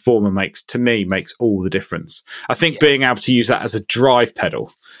transformer makes all the difference. I think being able to use that as a drive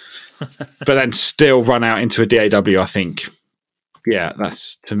pedal, but then still run out into a DAW, I think. Yeah,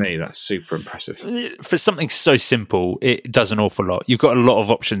 that's super impressive. For something so simple, it does an awful lot. You've got a lot of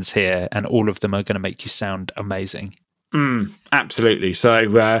options here, and all of them are going to make you sound amazing. Absolutely. So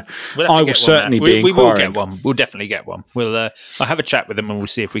I will certainly be inquiring. We will get one. We'll definitely get one. I'll have a chat with them, and we'll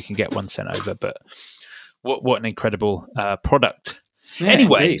see if we can get one sent over. But what an incredible product. Yeah,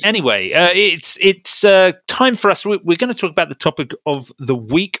 anyway, it's time for us. We're going to talk about the topic of the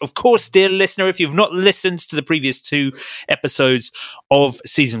week. Of course, dear listener, if you've not listened to the previous 2 episodes of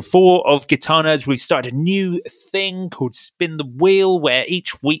season 4 of Guitar Nerds, we've started a new thing called Spin the Wheel, where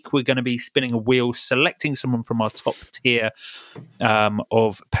each week we're going to be spinning a wheel, selecting someone from our top tier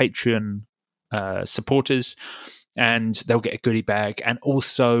of Patreon supporters. And they'll get a goodie bag, and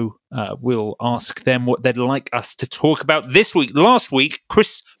also we'll ask them what they'd like us to talk about this week. Last week,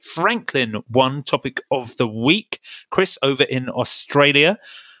 Chris Franklin won topic of the week. Chris over in Australia.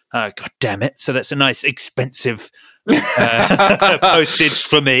 God damn it. So that's a nice expensive postage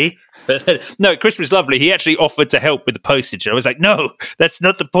for me. But no, Chris was lovely. He actually offered to help with the postage. I was like, no, that's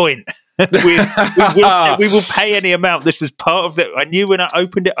not the point. we will pay any amount. This was part of it. I knew when I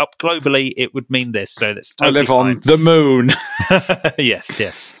opened it up globally, it would mean this. So that's totally I live fine. on the moon.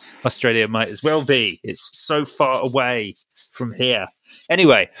 Yes. Australia might as well be. It's so far away from here.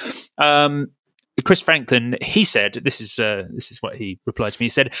 Anyway, Chris Franklin, he said, this is what he replied to me. He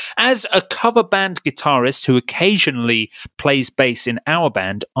said, as a cover band guitarist who occasionally plays bass in our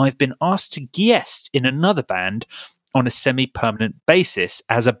band, I've been asked to guest in another band on a semi-permanent basis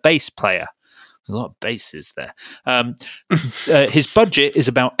as a bass player. There's a lot of basses there. His budget is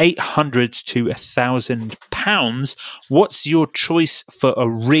about £800 to £1,000. What's your choice for a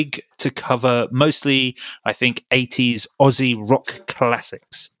rig to cover mostly, I think, 80s Aussie rock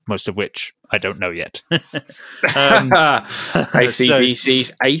classics, most of which I don't know yet.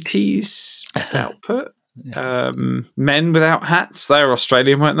 ACDC's 80s output. Men Without Hats, they're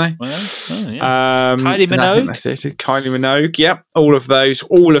Australian, weren't they? Well, Kylie Minogue. That's it. Kylie Minogue, yep. All of those,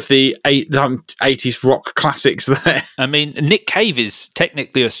 all of the 80s rock classics there. I mean, Nick Cave is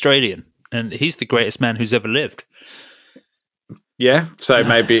technically Australian, and he's the greatest man who's ever lived. Yeah, so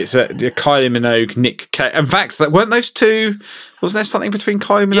maybe it's a Kylie Minogue, Nick Cave. In fact, weren't those two? Wasn't there something between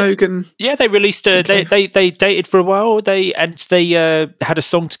Kylie Minogue and? Yeah, they released. They dated for a while. They had a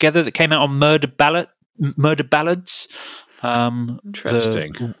song together that came out on Murder Ballads.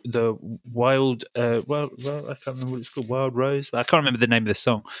 Interesting. The Wild, I can't remember what it's called. Wild Rose. I can't remember the name of the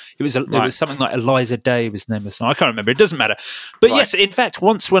song. It was something like Eliza Day was the name of the song. I can't remember. It doesn't matter. But yes, in fact,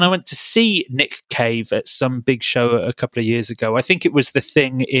 once when I went to see Nick Cave at some big show a couple of years ago, I think it was the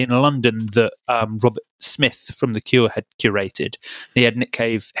Thing in London that Robert Smith from The Cure had curated. He had Nick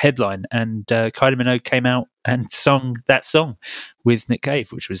Cave headline, and Kylie Minogue came out and sung that song with Nick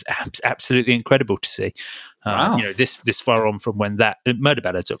Cave, which was absolutely incredible to see. Wow. This far on from when that Murder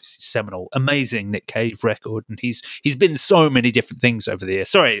Ballads, obviously seminal, amazing Nick Cave record, and he's been so many different things over the years.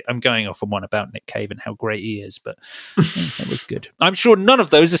 Sorry, I'm going off on one about Nick Cave and how great he is, but that was good. I'm sure none of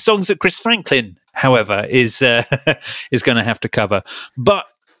those are songs that Chris Franklin, however, is going to have to cover. But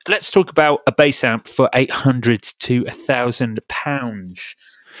let's talk about a bass amp for £800 to £1,000.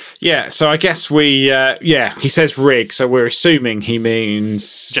 Yeah, so I guess he says rig, so we're assuming he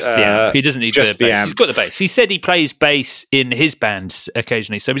means just the amp. He doesn't need just the bass. Amp. He's got the bass. He said he plays bass in his bands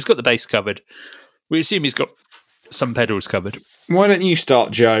occasionally, so he's got the bass covered. We assume he's got some pedals covered. Why don't you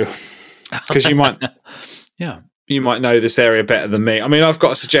start, Joe? Because you might, you might know this area better than me. I mean, I've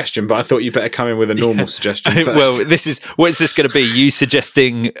got a suggestion, but I thought you better come in with a normal suggestion first. Well, what is this going to be? You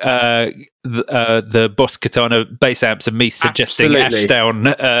suggesting the Boss Katana bass amps and me suggesting Ashdown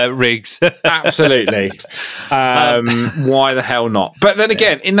rigs? Absolutely. Why the hell not? But then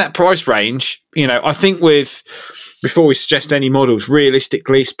again, in that price range, I think before we suggest any models,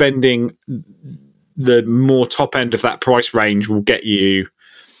 realistically spending the more top end of that price range will get you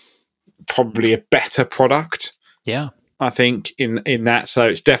probably a better product. Yeah. I think in that. So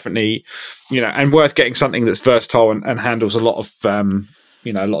it's definitely, and worth getting something that's versatile and handles a lot of, a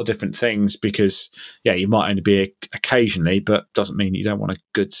lot of different things, because you might only be occasionally, but doesn't mean you don't want a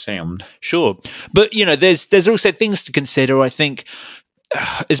good sound. Sure. But, there's also things to consider. I think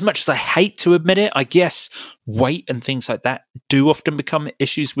as much as I hate to admit it, I guess weight and things like that do often become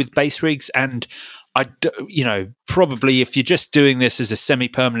issues with bass rigs. And probably if you're just doing this as a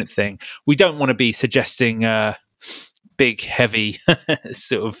semi-permanent thing, we don't want to be suggesting big, heavy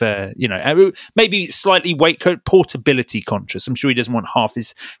sort of, maybe slightly weight portability conscious. I'm sure he doesn't want half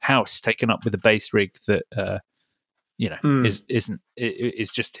his house taken up with a bass rig that,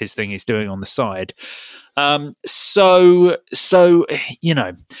 is just his thing he's doing on the side. So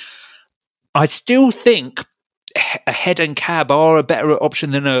I still think a head and cab are a better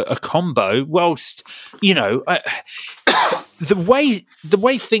option than a combo, whilst the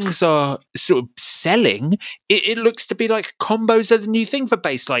way things are sort of selling, it looks to be like combos are the new thing for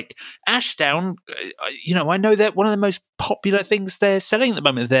bass. Like Ashdown, I know that one of the most popular things they're selling at the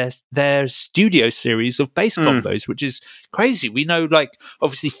moment, their studio series of bass combos, which is crazy. We know, like,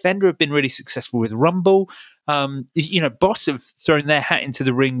 obviously Fender have been really successful with Rumble. Boss have thrown their hat into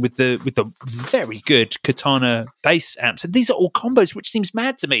the ring with the very good Katana bass amps, and these are all combos, which seems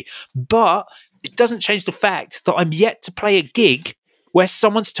mad to me, but it doesn't change the fact that I'm yet to play a gig where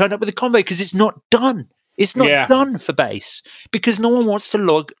someone's turned up with a combo, because it's not done. It's not done for bass, because no one wants to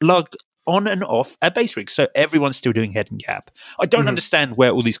lug on and off a bass rig, so everyone's still doing head and cab. I don't understand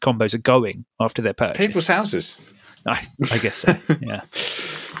where all these combos are going after their purchase. People's houses. I guess so. Yeah.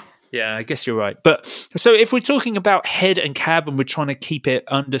 Yeah, I guess you're right. But so if we're talking about head and cab and we're trying to keep it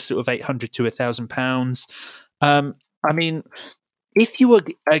under sort of £800 to £1,000, I mean, if you were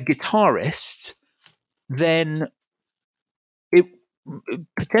a guitarist, then it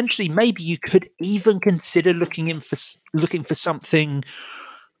potentially maybe you could even consider looking for something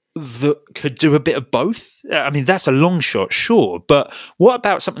that could do a bit of both. I mean, that's a long shot, sure, but what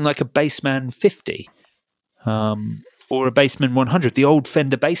about something like a Bassman 50? Or a Bassman 100, the old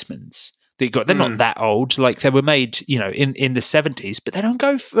Fender Bassmans that you got. They're not that old. Like, they were made, in the 70s, but they don't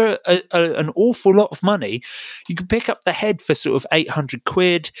go for an awful lot of money. You can pick up the head for sort of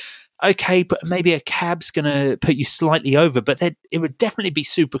 £800. Okay, but maybe a cab's going to put you slightly over, but it would definitely be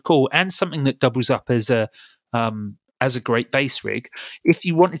super cool, and something that doubles up as a great bass rig. If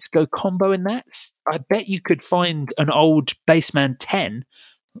you wanted to go combo in that, I bet you could find an old Bassman 10,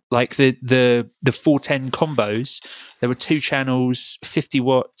 like the 410 combos. There were 2 channels, 50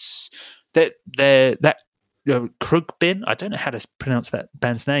 watts. That Krugbin, I don't know how to pronounce that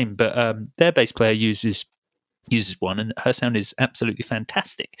band's name, but their bass player uses one, and her sound is absolutely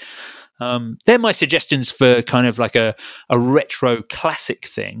fantastic. They're my suggestions for kind of like a retro classic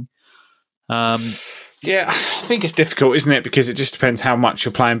thing. Yeah, I think it's difficult, isn't it? Because it just depends how much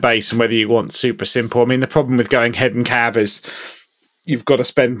you're playing bass and whether you want super simple. I mean, the problem with going head and cab is you've got to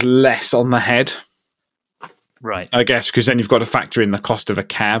spend less on the head. Right. I guess, because then you've got to factor in the cost of a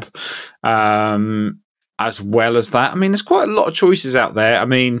cab as well as that. I mean, there's quite a lot of choices out there. I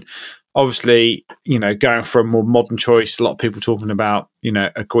mean, obviously, going for a more modern choice, a lot of people talking about,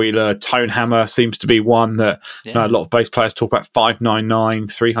 Aguila Tonehammer seems to be one that a lot of bass players talk about. 599,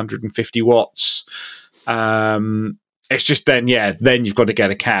 350 watts. It's just then you've got to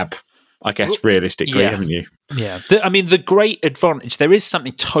get a cab, I guess, realistically, haven't you? Yeah. The great advantage, there is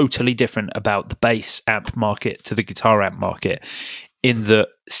something totally different about the bass amp market to the guitar amp market, in that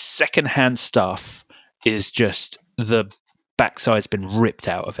secondhand stuff is just, the backside's been ripped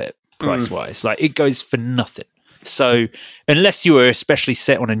out of it price-wise. Like, it goes for nothing. So unless you are especially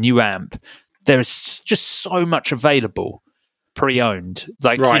set on a new amp, there's just so much available pre-owned.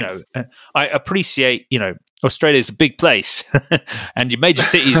 Like, I appreciate, Australia's a big place and your major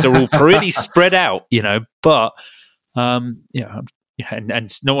cities are all pretty spread out, but, and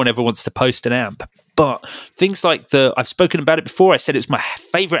no one ever wants to post an amp. But things like I've spoken about it before, I said it's my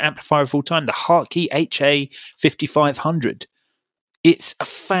favorite amplifier of all time, the Hartke HA 5500. it's a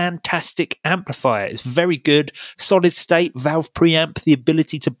fantastic amplifier. It's very good. Solid state, valve preamp, the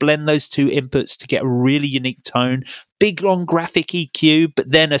ability to blend those two inputs to get a really unique tone. Big, long graphic EQ, but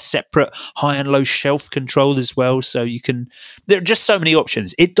then a separate high and low shelf control as well. So there are just so many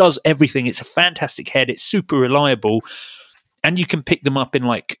options. It does everything. It's a fantastic head. It's super reliable. And you can pick them up in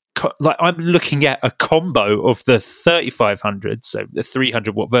like I'm looking at a combo of the 3500, so the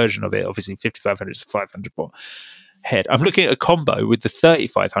 300 watt version of it. Obviously 5500 is a 500 watt head. I'm looking at a combo with the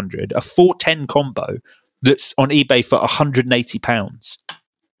 3500, a 410 combo that's on eBay for £180.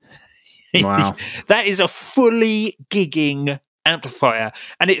 Wow. That is a fully gigging amplifier,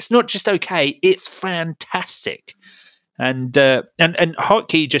 and it's not just okay, it's fantastic. And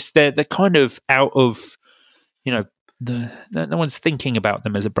Hartkey, just they're kind of out of, no one's thinking about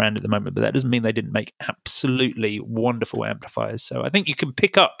them as a brand at the moment, but that doesn't mean they didn't make absolutely wonderful amplifiers. So I think you can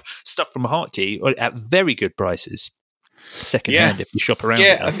pick up stuff from Hartkey at very good prices secondhand if you shop around.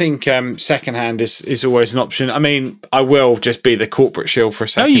 Yeah, I think secondhand is always an option. I mean, I will just be the corporate shill for a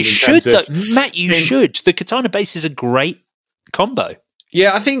second. No, you should, Matt. You should. The Katana bass is a great combo.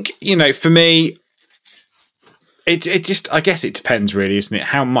 Yeah, I think for me, it just, I guess it depends really, isn't it?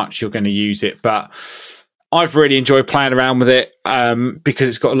 How much you're going to use it, but I've really enjoyed playing around with it because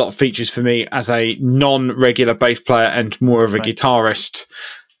it's got a lot of features for me as a non-regular bass player and more of a guitarist's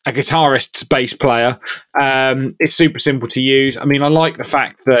bass player. It's super simple to use. I mean, I like the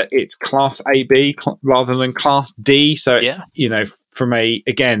fact that it's Class AB rather than Class D. So,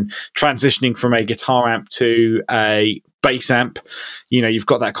 transitioning from a guitar amp to a bass amp, you've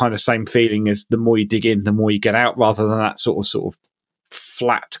got that kind of same feeling as the more you dig in, the more you get out, rather than that sort of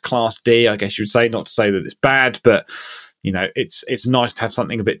flat Class D, I guess you would say. Not to say that it's bad, but it's nice to have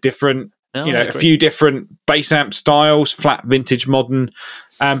something a bit different. A few different bass amp styles, flat, vintage, modern.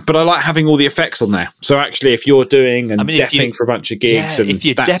 But I like having all the effects on there. So actually, if you're doing depping for a bunch of gigs, and if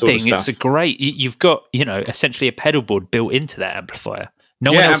you're that depping, sort of stuff, it's a great. You've got essentially a pedal board built into that amplifier.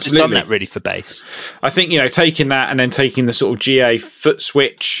 No one else has done that really for bass. I think taking that and then taking the sort of GA foot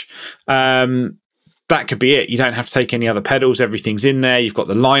switch. That could be it. You don't have to take any other pedals. Everything's in there. You've got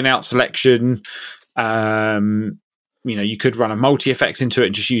the line out selection. You could run a multi-effects into it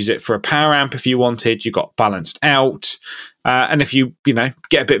and just use it for a power amp if you wanted. You've got balanced out. And if you,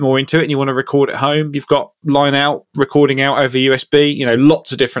 get a bit more into it and you want to record at home, you've got line out, recording out over USB,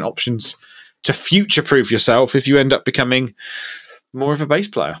 lots of different options to future-proof yourself if you end up becoming more of a bass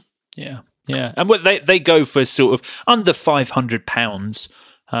player. Yeah, yeah. And they go for sort of under £500.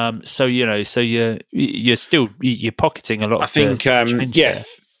 So you're still you're pocketing a lot. I think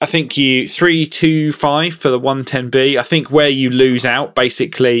I think you 325 for the 110B. I think where you lose out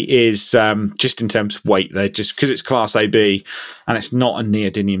basically is just in terms of weight. There, just because it's Class AB and it's not a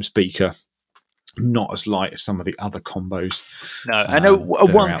neodymium speaker, not as light as some of the other combos. No, I know a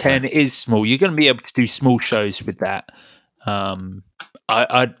 110 is small. You're going to be able to do small shows with that. I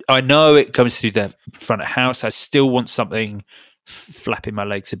know it comes through the front of house. I still want something flapping my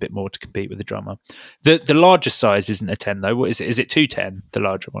legs a bit more to compete with the drummer. The larger size isn't a 10 though. What is it? Is it 210, the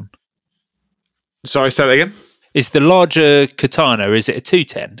larger one? Sorry, say that again. Is the larger Katana, is it a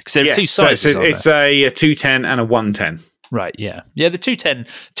 210? Because there are two sizes. So it's a 210 and a 110. Right, yeah. Yeah, the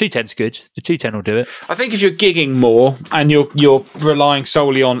 210's good. The 210 will do it. I think if you're gigging more and you're relying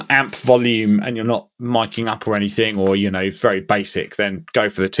solely on amp volume and you're not miking up or anything, or very basic, then go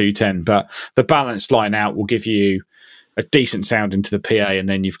for the 210. But the balanced line out will give you a decent sound into the PA, and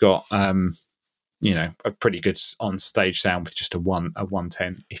then you've got a pretty good on stage sound with just a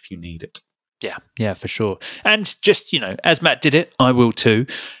 110 if you need it. Yeah, for sure. And just as Matt did it, I will too.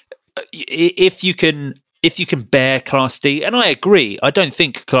 If you can bear Class D, and I agree, I don't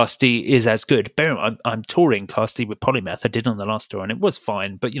think Class D is as good. I'm touring Class D with Polymath. I did on the last tour, and it was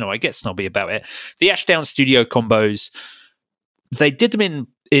fine. But I get snobby about it. The Ashdown Studio combos, they did them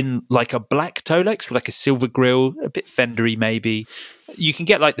in like a black Tolex with like a silver grill, a bit Fendery maybe. You can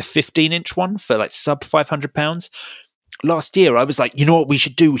get like the 15-inch one for like sub £500. Last year, I was like, you know what we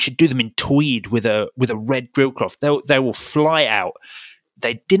should do? We should do them in tweed with a red grill cloth. They will fly out.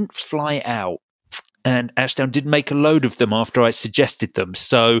 They didn't fly out. And Ashdown did make a load of them after I suggested them.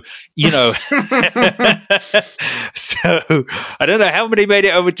 So, so I don't know how many made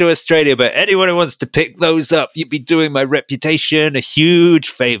it over to Australia, but anyone who wants to pick those up, you'd be doing my reputation a huge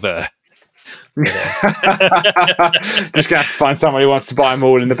favour. Just going to have to find someone who wants to buy them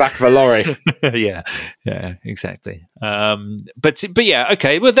all in the back of a lorry. yeah, exactly. But yeah,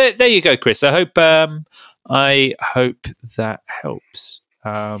 okay. Well, there you go, Chris. I hope that helps.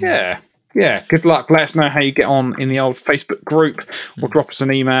 Yeah. Yeah, good luck. Let us know how you get on in the old Facebook group, or drop us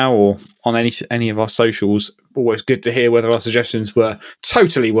an email, or on any of our socials. Always good to hear whether our suggestions were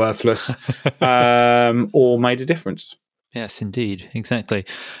totally worthless or made a difference. Yes, indeed. Exactly.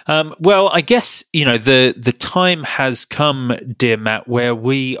 Well, I guess, the time has come, dear Matt, where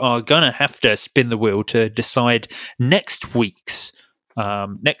we are going to have to spin the wheel to decide next week's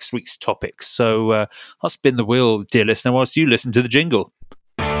topics. So I'll spin the wheel, dear listener, whilst you listen to the jingle.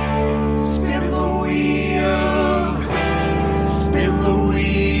 Spin the wheel, spin the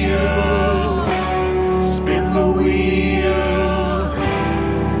wheel, spin the wheel,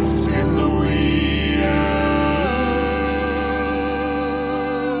 spin the wheel.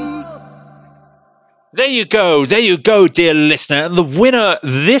 There you go, dear listener. And the winner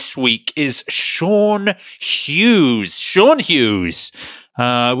this week is Sean Hughes. Sean Hughes.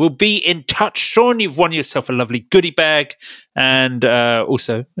 We'll be in touch. Sean, you've won yourself a lovely goodie bag. And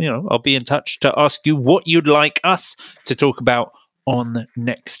also, I'll be in touch to ask you what you'd like us to talk about on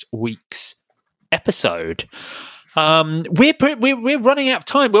next week's episode. We're running out of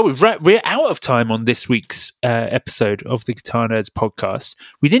time. Well, we're out of time on this week's episode of the Guitar Nerds podcast.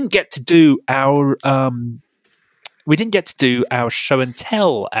 We didn't get to do our show and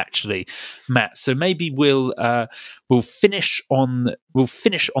tell, actually, Matt. So maybe we'll finish on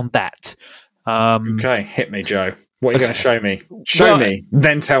that. Okay, hit me, Joe. What are you going to show me? Show me,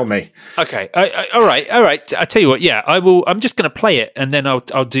 then tell me. Okay. All right. I tell you what. Yeah, I will. I'm just going to play it, and then I'll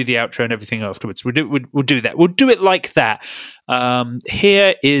do the outro and everything afterwards. We'll do that. We'll do it like that.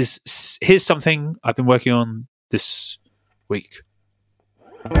 Here's something I've been working on this week.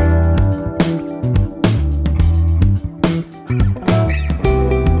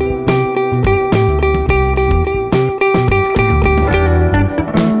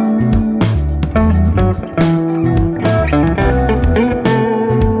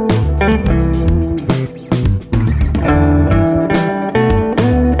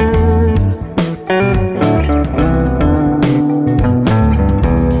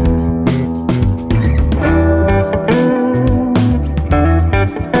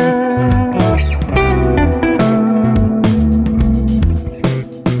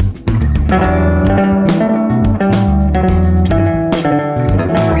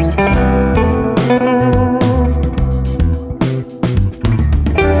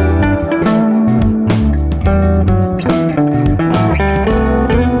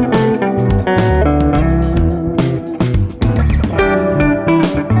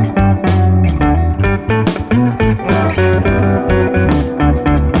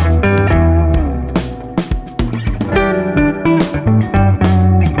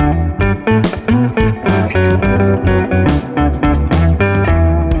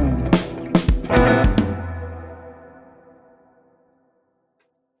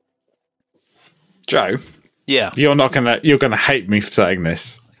 Joe, yeah, you're gonna hate me for saying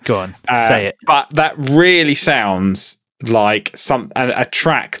this. Go on, say it. But that really sounds like a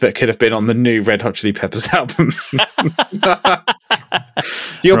track that could have been on the new Red Hot Chili Peppers album.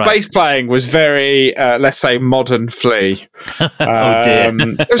 Your bass playing was very, let's say, modern Flea. Oh dear,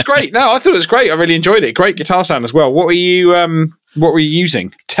 it was great. No, I thought it was great. I really enjoyed it. Great guitar sound as well. What were you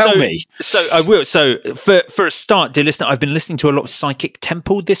using? Tell me. So I will. So for a start, dear listener, I've been listening to a lot of Psychic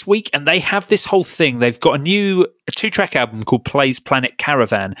Temple this week, and they have this whole thing. They've got a new 2-track album called Plays Planet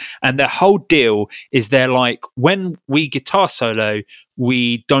Caravan, and their whole deal is they're like, when we guitar solo,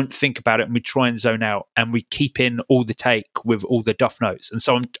 we don't think about it and we try and zone out, and we keep in all the take with all the duff notes. And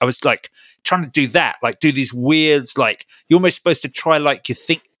so I was like trying to do that, like do these weirds, like you're almost supposed to try like you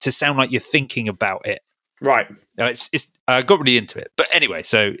think to sound like you're thinking about it. Right. I got really into it. But anyway,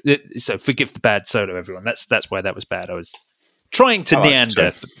 so forgive the bad solo, everyone. That's why that was bad. I was trying to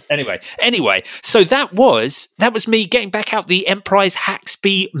meander. Anyway, so that was me getting back out the Emprise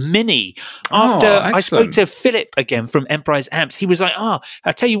Haxby Mini. After I spoke to Philip again from Emprise Amps, he was like,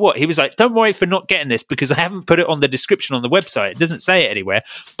 I tell you what, he was like, don't worry for not getting this because I haven't put it on the description on the website. It doesn't say it anywhere.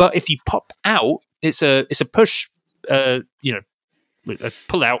 But if you pop out, it's a push, a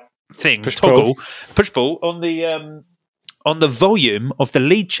pull out thing, push pull on the volume of the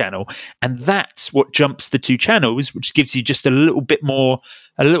lead channel, and that's what jumps the two channels, which gives you just a little bit more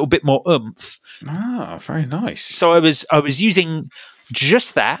oomph. Very nice. So I was using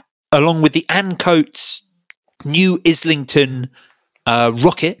just that along with the Ancoats new Islington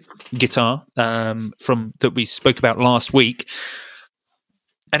Rocket guitar from that we spoke about last week.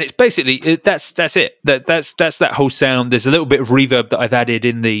 And it's basically that's it. That's that whole sound. There's a little bit of reverb that I've added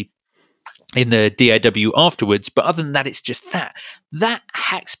in the DAW afterwards, but other than that, it's just that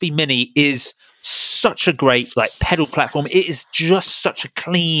Haxby Mini is such a great like pedal platform. It is just such a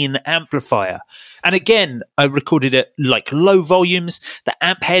clean amplifier. And again, I recorded it like low volumes, the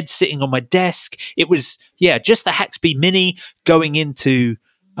amp head sitting on my desk. It was, just the Haxby Mini going into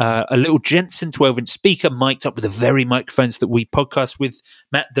a little Jensen 12-inch speaker mic'd up with the very microphones that we podcast with,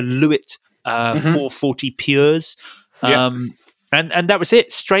 Matt, the Lewitt 440 Pures. And that was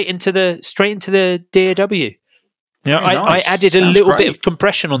it, straight into the DAW. You know, nice. I added a little bit of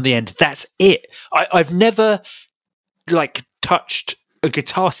compression on the end. That's it. I've never like touched a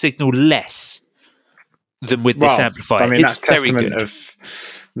guitar signal less than with this amplifier. I mean, it's that's very testament good. of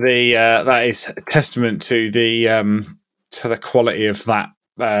the that is a testament to the quality of that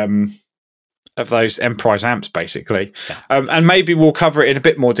of those Emprise amps, basically. And maybe we'll cover it in a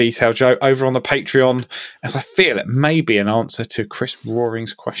bit more detail, Joe, over on the Patreon, as I feel it may be an answer to Chris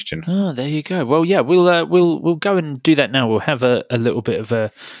Roaring's question. Oh, there you go. Well, yeah, we'll go and do that now. We'll have a little bit of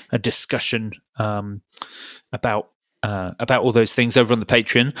a discussion about all those things over on the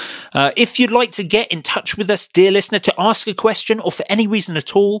Patreon. If you'd like to get in touch with us, dear listener, to ask a question or for any reason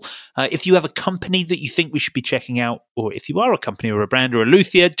at all, if you have a company that you think we should be checking out, or if you are a company or a brand or a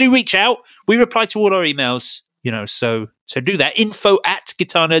luthier, do reach out. We reply to all our emails, so do that.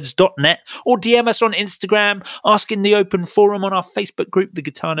 info@guitarnerds.net, or DM us on Instagram, ask in the open forum on our Facebook group, the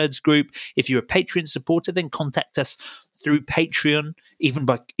Guitar Nerds group. If you're a Patreon supporter, then contact us through Patreon,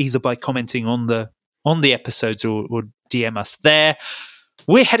 either by commenting on the episodes or DM us there.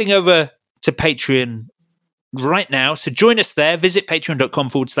 We're heading over to Patreon right now, so join us there. Visit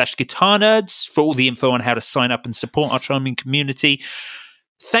patreon.com/Guitar Nerds for all the info on how to sign up and support our charming community.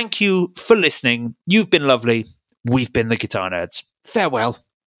 Thank you for listening. You've been lovely. We've been the Guitar Nerds. Farewell.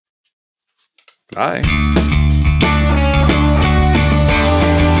 Bye.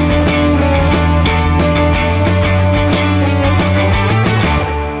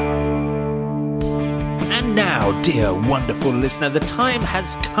 Now, dear wonderful listener, the time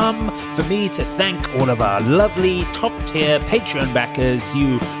has come for me to thank all of our lovely top-tier Patreon backers,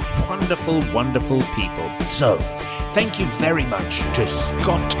 you wonderful, wonderful people. So, thank you very much to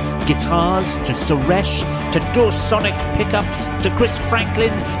Scott Guitars, to Suresh, to Dorsonic Pickups, to Chris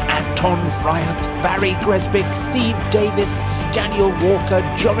Franklin, Anton Fryant, Barry Gresbick, Steve Davis, Daniel Walker,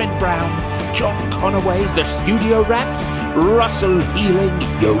 Jorin Brown, John Conaway, The Studio Rats, Russell Healing,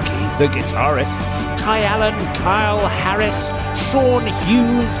 Yogi the Guitarist, Ty Allen, Kyle Harris, Sean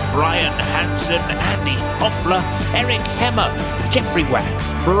Hughes, Brian Hansen, Andy Hoffler, Eric Hemmer, Jeffrey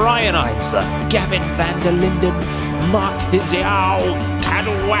Wax, Brian Eitzler, Gavin van der Linden, Mark Hiziao,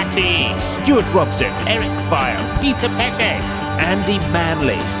 Kadawaki, Stuart Robson, Eric Fire, Peter Pepe, Andy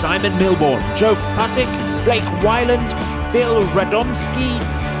Manley, Simon Milbourne, Joe Puttick, Blake Wyland, Phil Radomski,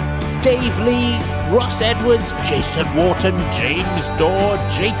 Dave Lee, Ross Edwards, Jason Wharton, James Dorr,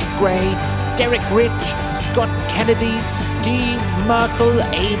 Jake Gray, Derek Rich, Scott Kennedy, Steve Merkel,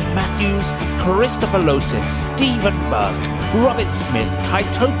 Abe Matthews, Christopher Losif, Stephen Burke, Robin Smith,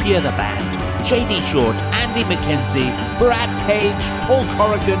 Kytopia the Band, J.D. Short, Andy McKenzie, Brad Page, Paul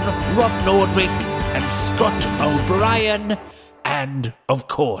Corrigan, Rob Nordwick, and Scott O'Brien, and, of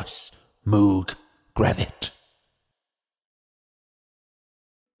course, Moog Gravit.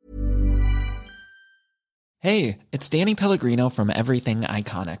 Hey, it's Danny Pellegrino from Everything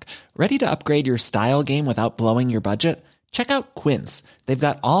Iconic. Ready to upgrade your style game without blowing your budget? Check out Quince. They've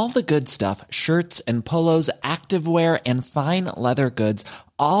got all the good stuff, shirts and polos, activewear, and fine leather goods,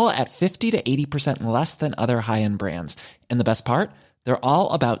 all at 50 to 80% less than other high-end brands. And the best part? They're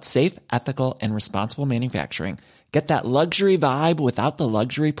all about safe, ethical, and responsible manufacturing. Get that luxury vibe without the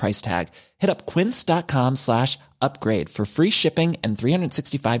luxury price tag. Hit up quince.com/upgrade for free shipping and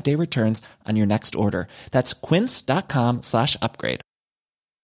 365-day returns on your next order. That's quince.com/upgrade.